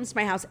literally comes to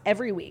my house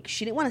every week.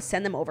 She didn't want to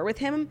send them over with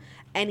him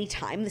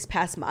anytime this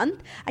past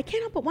month. I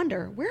can't help but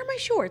wonder, where are my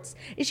shorts?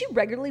 Is she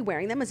regularly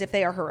wearing them as if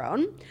they are her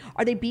own?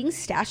 Are they being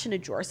stashed in a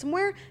drawer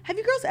somewhere? Have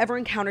you girls ever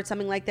encountered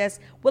something like this?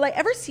 Will I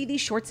ever see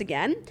these shorts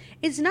again?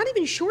 It's not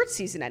even short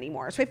season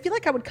anymore, so I feel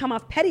like I would come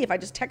off petty if I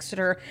just texted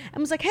her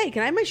and was like, hey,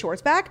 can I have my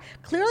shorts back?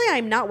 Clearly,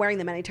 I'm not wearing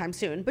them anytime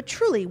soon, but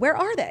truly, where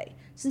are they?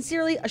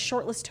 Sincerely, a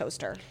shortless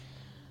toaster.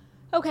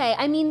 Okay,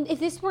 I mean, if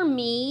this were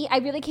me, I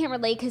really can't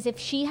relate because if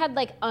she had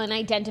like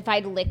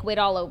unidentified liquid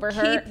all over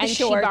her and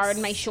she borrowed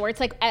my shorts,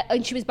 like,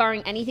 and she was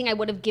borrowing anything, I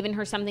would have given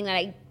her something that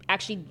I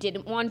actually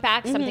didn't want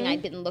back, something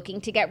I'd been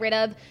looking to get rid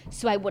of,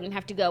 so I wouldn't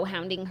have to go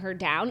hounding her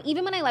down.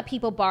 Even when I let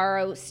people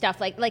borrow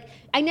stuff, like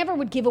I never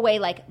would give away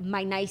like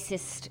my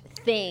nicest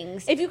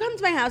things. If you come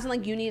to my house and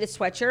like you need a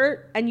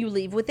sweatshirt and you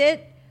leave with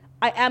it,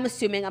 I am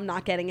assuming I'm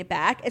not getting it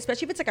back,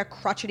 especially if it's like a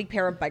crotchety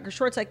pair of biker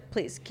shorts. Like,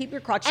 please keep your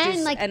crotch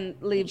juice and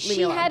leave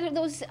me alone. She had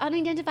those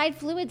unidentified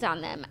fluids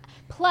on them.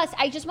 Plus,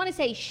 I just want to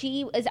say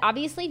she was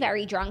obviously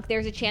very drunk.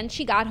 There's a chance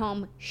she got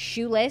home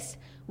shoeless,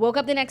 woke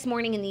up the next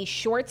morning in these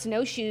shorts,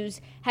 no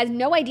shoes, has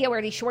no idea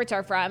where these shorts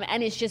are from,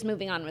 and is just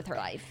moving on with her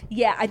life.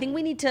 Yeah, I think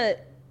we need to,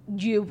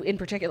 you in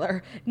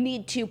particular,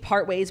 need to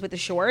part ways with the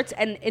shorts.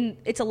 And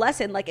it's a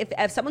lesson. Like,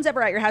 if someone's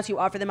ever at your house, you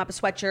offer them up a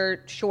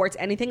sweatshirt, shorts,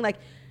 anything, like,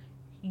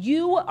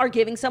 you are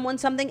giving someone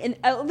something, and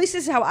at least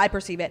this is how I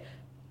perceive it,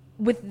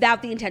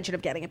 without the intention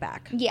of getting it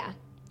back. Yeah.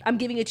 I'm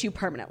giving it to you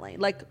permanently.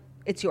 Like,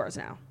 it's yours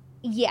now.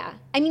 Yeah.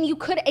 I mean, you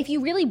could, if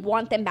you really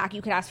want them back,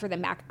 you could ask for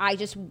them back. I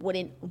just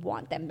wouldn't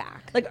want them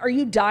back. Like, are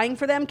you dying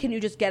for them? Can you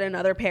just get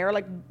another pair?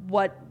 Like,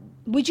 what?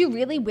 Would you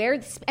really wear,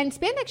 and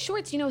spandex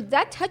shorts, you know,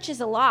 that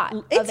touches a lot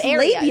of areas. It's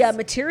labia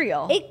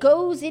material. It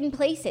goes in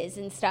places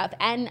and stuff.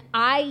 And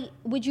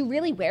would you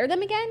really wear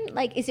them again?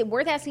 Like, is it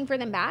worth asking for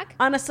them back?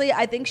 Honestly,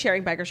 I think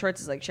sharing biker shorts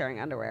is like sharing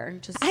underwear.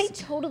 I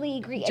totally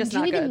agree. Just do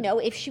you not even good. know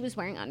if she was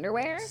wearing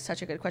underwear?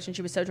 Such a good question.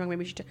 She was so drunk,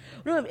 maybe she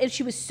no, if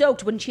she was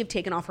soaked, wouldn't she have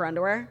taken off her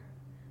underwear?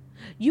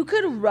 You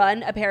could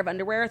run a pair of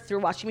underwear through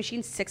a washing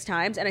machine 6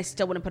 times, and I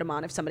still wouldn't put them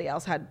on if somebody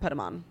else had put them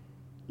on.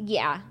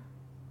 Yeah.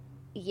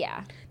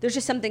 Yeah. There's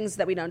just some things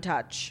that we don't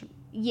touch.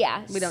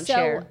 Yeah. We don't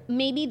share. So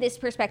maybe this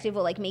perspective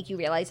will like make you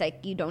realize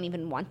like you don't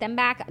even want them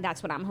back.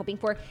 That's what I'm hoping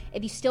for.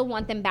 If you still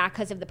want them back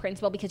because of the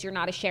principle, because you're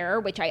not a sharer,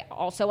 which I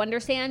also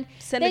understand.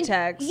 Send a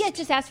text. Yeah,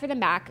 just ask for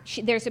them back.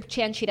 There's a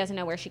chance she doesn't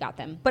know where she got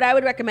them. But I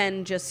would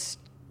recommend just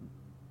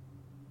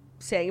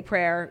saying a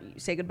prayer,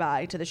 say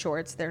goodbye to the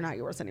shorts. They're not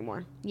yours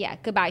anymore. Yeah.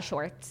 Goodbye,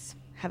 shorts.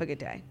 Have a good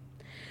day.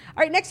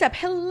 All right, next up,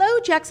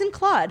 hello, Jackson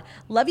Claude.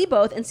 Love you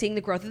both and seeing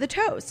the growth of the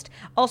toast.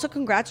 Also,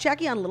 congrats,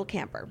 Jackie, on Little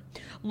Camper.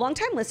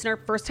 Longtime listener,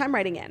 first time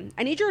writing in.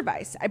 I need your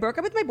advice. I broke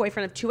up with my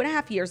boyfriend of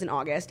 2.5 years in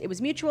August. It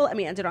was mutual and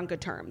we ended on good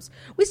terms.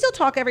 We still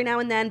talk every now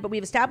and then, but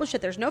we've established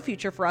that there's no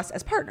future for us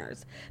as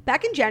partners.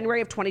 Back in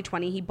January of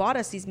 2020, he bought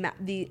us January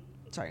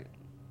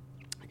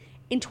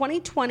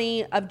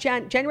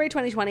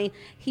 2020,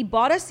 he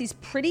bought us these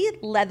pretty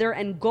leather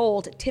and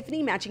gold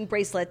Tiffany matching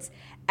bracelets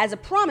as a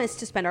promise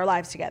to spend our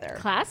lives together.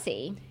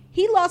 Classy.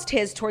 He lost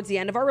his towards the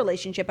end of our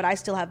relationship, but I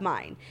still have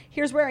mine.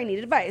 Here's where I need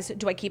advice.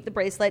 Do I keep the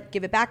bracelet,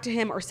 give it back to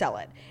him, or sell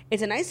it?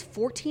 It's a nice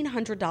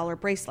 $1,400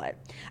 bracelet.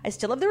 I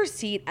still have the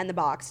receipt and the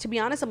box. To be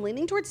honest, I'm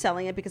leaning towards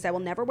selling it because I will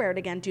never wear it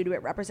again due to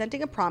it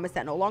representing a promise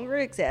that no longer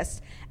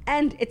exists,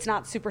 and it's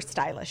not super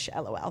stylish,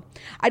 LOL.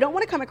 I don't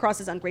want to come across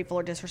as ungrateful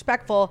or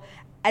disrespectful,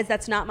 as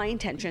that's not my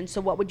intention,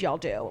 so what would y'all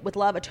do? With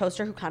love, a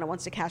toaster who kind of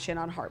wants to cash in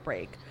on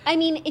heartbreak. I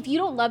mean, if you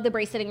don't love the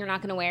bracelet and you're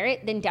not going to wear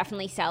it, then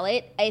definitely sell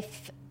it.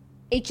 If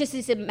it just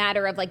is a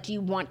matter of, like, do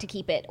you want to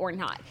keep it or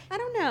not? I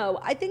don't know.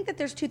 I think that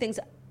there's two things.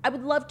 I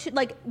would love to,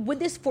 like, with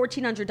this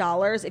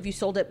 $1,400, if you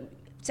sold it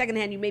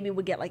secondhand, you maybe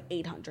would get, like,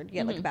 $800. You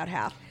get, like, about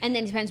half. And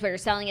then it depends where you're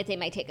selling it. They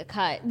might take a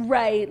cut.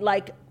 Right.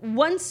 Like,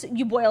 once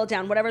you boil it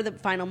down, whatever the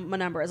final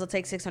number is, let's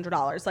take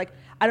 $600. Like,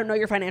 I don't know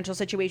your financial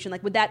situation.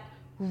 Like, would that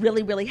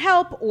really, really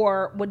help?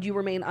 Or would you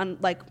remain on,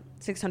 like,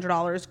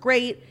 $600?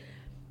 Great.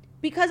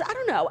 Because, I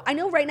don't know. I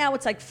know right now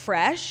it's, like,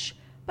 fresh.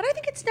 But I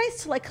think it's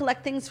nice to, like,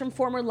 collect things from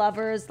former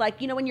lovers.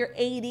 Like, you know, when you're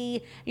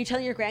 80, you're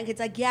telling your grandkids,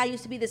 like, yeah, I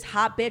used to be this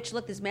hot bitch.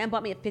 Look, this man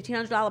bought me a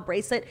 $1,500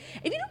 bracelet.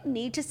 If you don't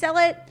need to sell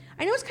it,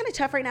 I know it's kind of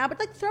tough right now, but,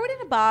 like, throw it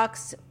in a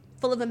box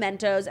full of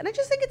mementos. And I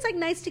just think it's, like,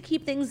 nice to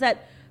keep things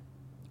that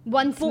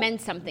once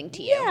meant something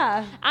to you.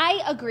 Yeah.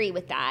 I agree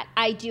with that.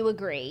 I do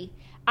agree.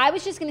 I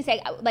was just going to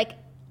say, like,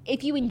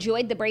 if you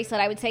enjoyed the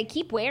bracelet, I would say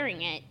keep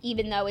wearing it,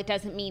 even though it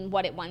doesn't mean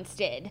what it once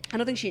did. I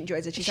don't think she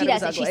enjoys it. She said it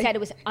was ugly. She said it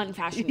was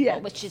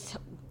unfashionable, which is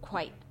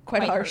quite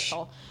harsh.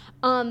 Hurtful.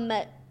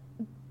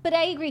 But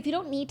I agree. If you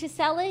don't need to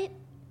sell it,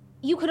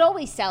 you could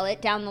always sell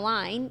it down the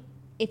line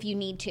if you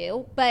need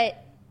to.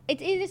 But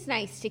it is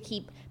nice to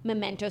keep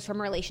mementos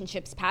from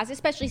relationships past,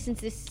 especially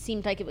since this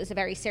seemed like it was a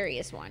very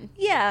serious one.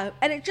 Yeah,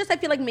 and it just, I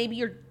feel like maybe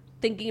you're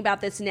thinking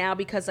about this now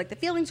because, like, the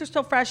feelings are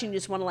still fresh and you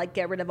just want to, like,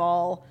 get rid of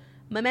all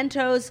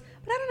mementos.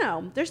 But I don't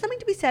know. There's something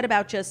to be said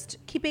about just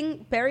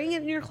burying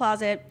it in your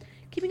closet,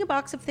 keeping a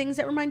box of things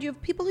that remind you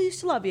of people who used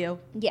to love you.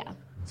 Yeah.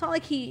 It's not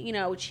like he, you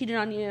know, cheated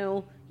on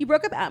you. You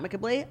broke up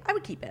amicably. I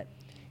would keep it.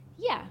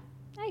 Yeah,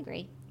 I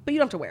agree. But you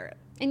don't have to wear it.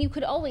 And you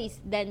could always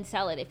then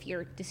sell it if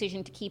your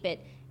decision to keep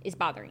it is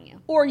bothering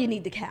you. Or you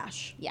need the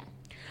cash. Yeah.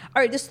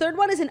 All right, this third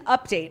one is an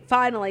update.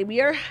 Finally,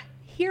 we are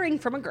hearing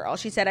from a girl.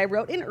 She said, I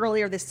wrote in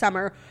earlier this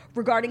summer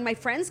regarding my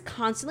friends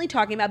constantly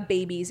talking about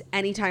babies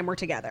anytime we're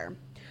together.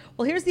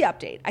 Well, here's the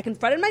update. I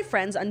confronted my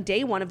friends on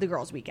day 1 of the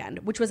girls' weekend,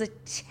 which was a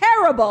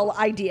terrible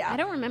idea. I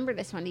don't remember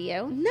this one. Do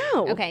you?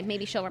 No. Okay,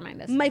 maybe she'll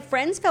remind us. My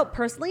friends felt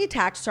personally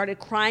attacked, started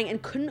crying,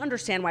 and couldn't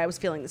understand why I was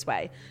feeling this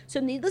way. So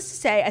needless to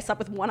say, I slept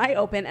with one eye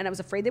open, and I was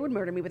afraid they would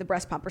murder me with a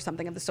breast pump or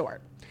something of the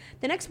sort.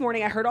 The next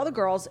morning, I heard all the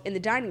girls in the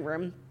dining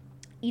room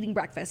eating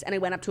breakfast, and I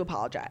went up to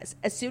apologize.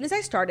 As soon as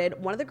I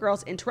started, one of the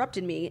girls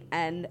interrupted me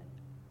and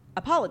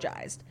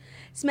apologized.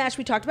 Smash,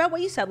 we talked about what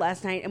you said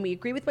last night, and we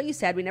agree with what you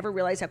said. We never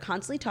realized how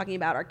constantly talking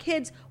about our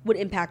kids would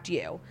impact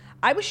you.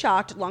 I was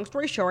shocked. Long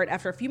story short,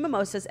 after a few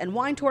mimosas and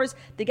wine tours,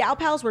 the gal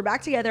pals were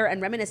back together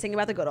and reminiscing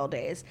about the good old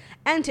days.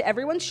 And to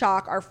everyone's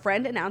shock, our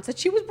friend announced that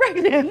she was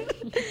pregnant.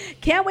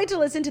 Can't wait to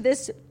listen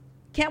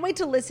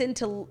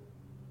to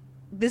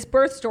this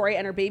birth story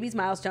and her baby's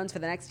milestones for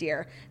the next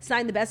year.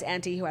 Signed, the best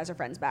auntie who has her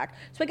friends back.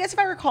 So I guess if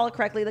I recall it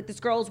correctly, like,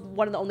 this girl's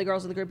one of the only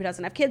girls in the group who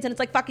doesn't have kids, and it's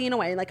like, fucking in a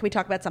way, like, can we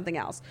talk about something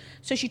else?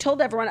 So she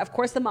told everyone. Of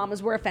course the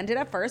mamas were offended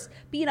at first,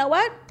 but you know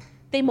what?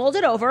 They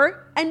molded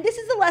over, and this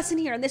is the lesson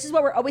here, and this is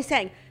what we're always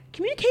saying.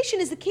 Communication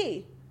is the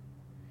key.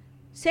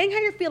 Saying how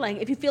you're feeling,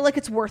 if you feel like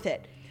it's worth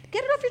it.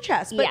 Get it off your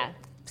chest, but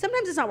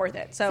sometimes it's not worth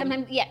it. So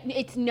sometimes,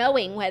 it's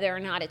knowing whether or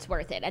not it's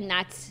worth it, and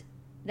that's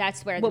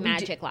where the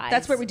magic lies.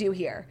 That's what we do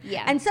here.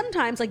 Yeah. And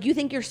sometimes, like, you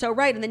think you're so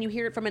right, and then you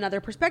hear it from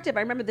another perspective. I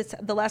remember this,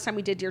 the last time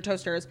we did Dear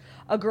Toasters,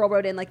 a girl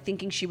wrote in, like,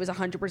 thinking she was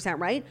 100%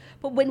 right.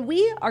 But when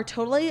we are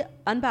totally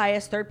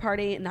unbiased, third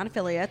party,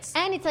 non-affiliates.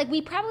 And it's like, we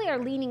probably are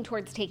leaning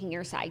towards taking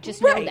your side.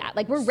 Just know that.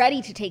 Like, we're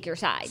ready to take your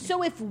side.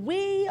 So if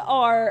we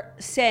are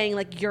saying,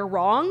 like, you're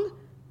wrong,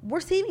 we're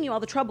saving you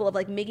all the trouble of,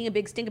 like, making a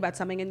big stink about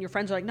something, and your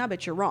friends are like, no,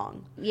 bitch, you're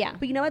wrong. Yeah.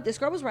 But you know what? This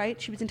girl was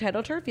right. She was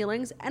entitled to her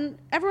feelings, and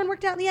everyone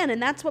worked out in the end,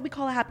 and that's what we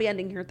call a happy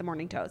ending here at the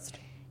Morning Toast.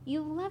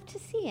 You love to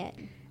see it.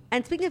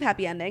 And speaking of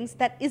happy endings,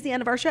 that is the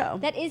end of our show.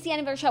 That is the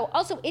end of our show.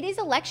 Also, it is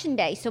election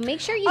day, so make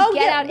sure you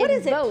get out and vote. What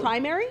is it,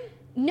 primary?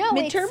 No,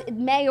 midterm? It's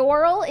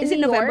mayoral in New York. Is it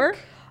November?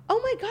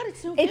 Oh my God,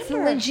 it's November. It's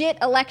legit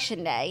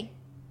election day.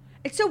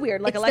 It's so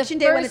weird, like, it's election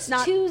day when it's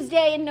not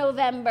Tuesday in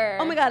November.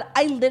 Oh my God,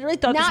 I literally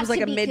thought this was like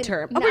a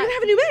midterm. We're gonna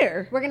have a new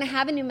mayor. We're gonna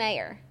have a new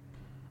mayor.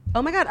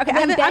 Oh my God. Okay,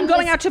 I'm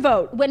going out to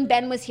vote. When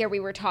Ben was here, we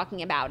were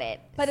talking about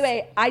it. By the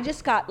way, I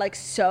just got, like,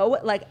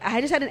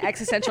 I just had an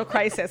existential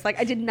crisis. Like,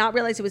 I did not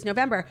realize it was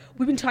November.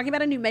 We've been talking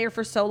about a new mayor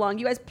for so long.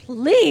 You guys,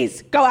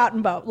 please go out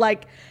and vote.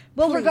 Like,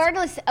 well,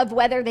 regardless of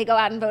whether they go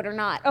out and vote or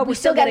not, we're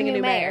still getting a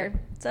new mayor.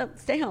 So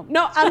stay home.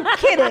 No, I'm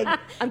kidding.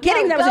 I'm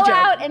kidding. That was a joke. Go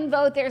out and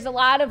vote. There's a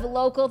lot of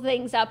local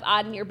things up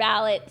on your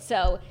ballot,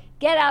 so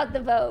get out the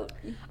vote.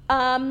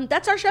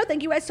 That's our show.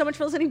 Thank you guys so much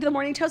for listening to The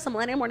Morning Toast, the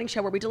Millennial Morning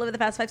Show, where we deliver the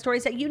fast 5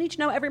 stories that you need to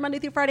know every Monday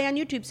through Friday on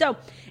YouTube. So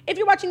if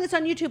you're watching this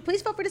on YouTube,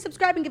 please feel free to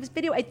subscribe and give this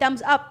video a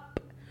thumbs up.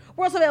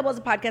 We're also available as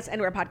a podcast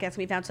anywhere podcasts can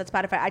be found, so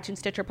Spotify, iTunes,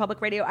 Stitcher,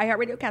 Public Radio,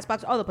 iHeartRadio,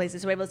 CastBox, all the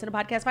places where you listen to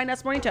podcasts. Find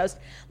us, Morning Toast.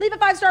 Leave a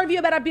 5-star review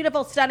about how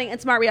beautiful, stunning,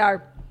 and smart we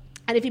are.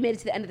 And if you made it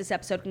to the end of this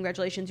episode,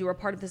 congratulations. You are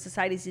part of the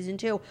Society Season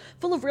 2,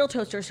 full of real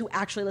toasters who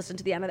actually listen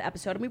to the end of the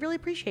episode, and we really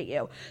appreciate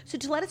you. So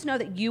to let us know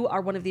that you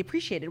are one of the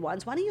appreciated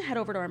ones, why don't you head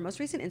over to our most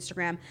recent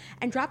Instagram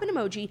and drop an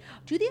emoji.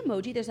 Do the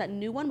emoji. There's that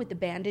new one with the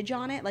bandage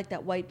on it, like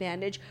that white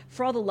bandage,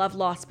 for all the love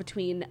lost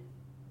between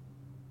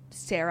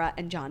Sarah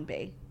and John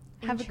B.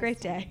 Have a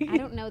great day. I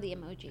don't know the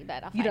emoji,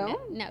 but I'll find it. You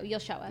don't? No, you'll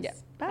show us. Yeah.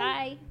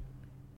 Bye.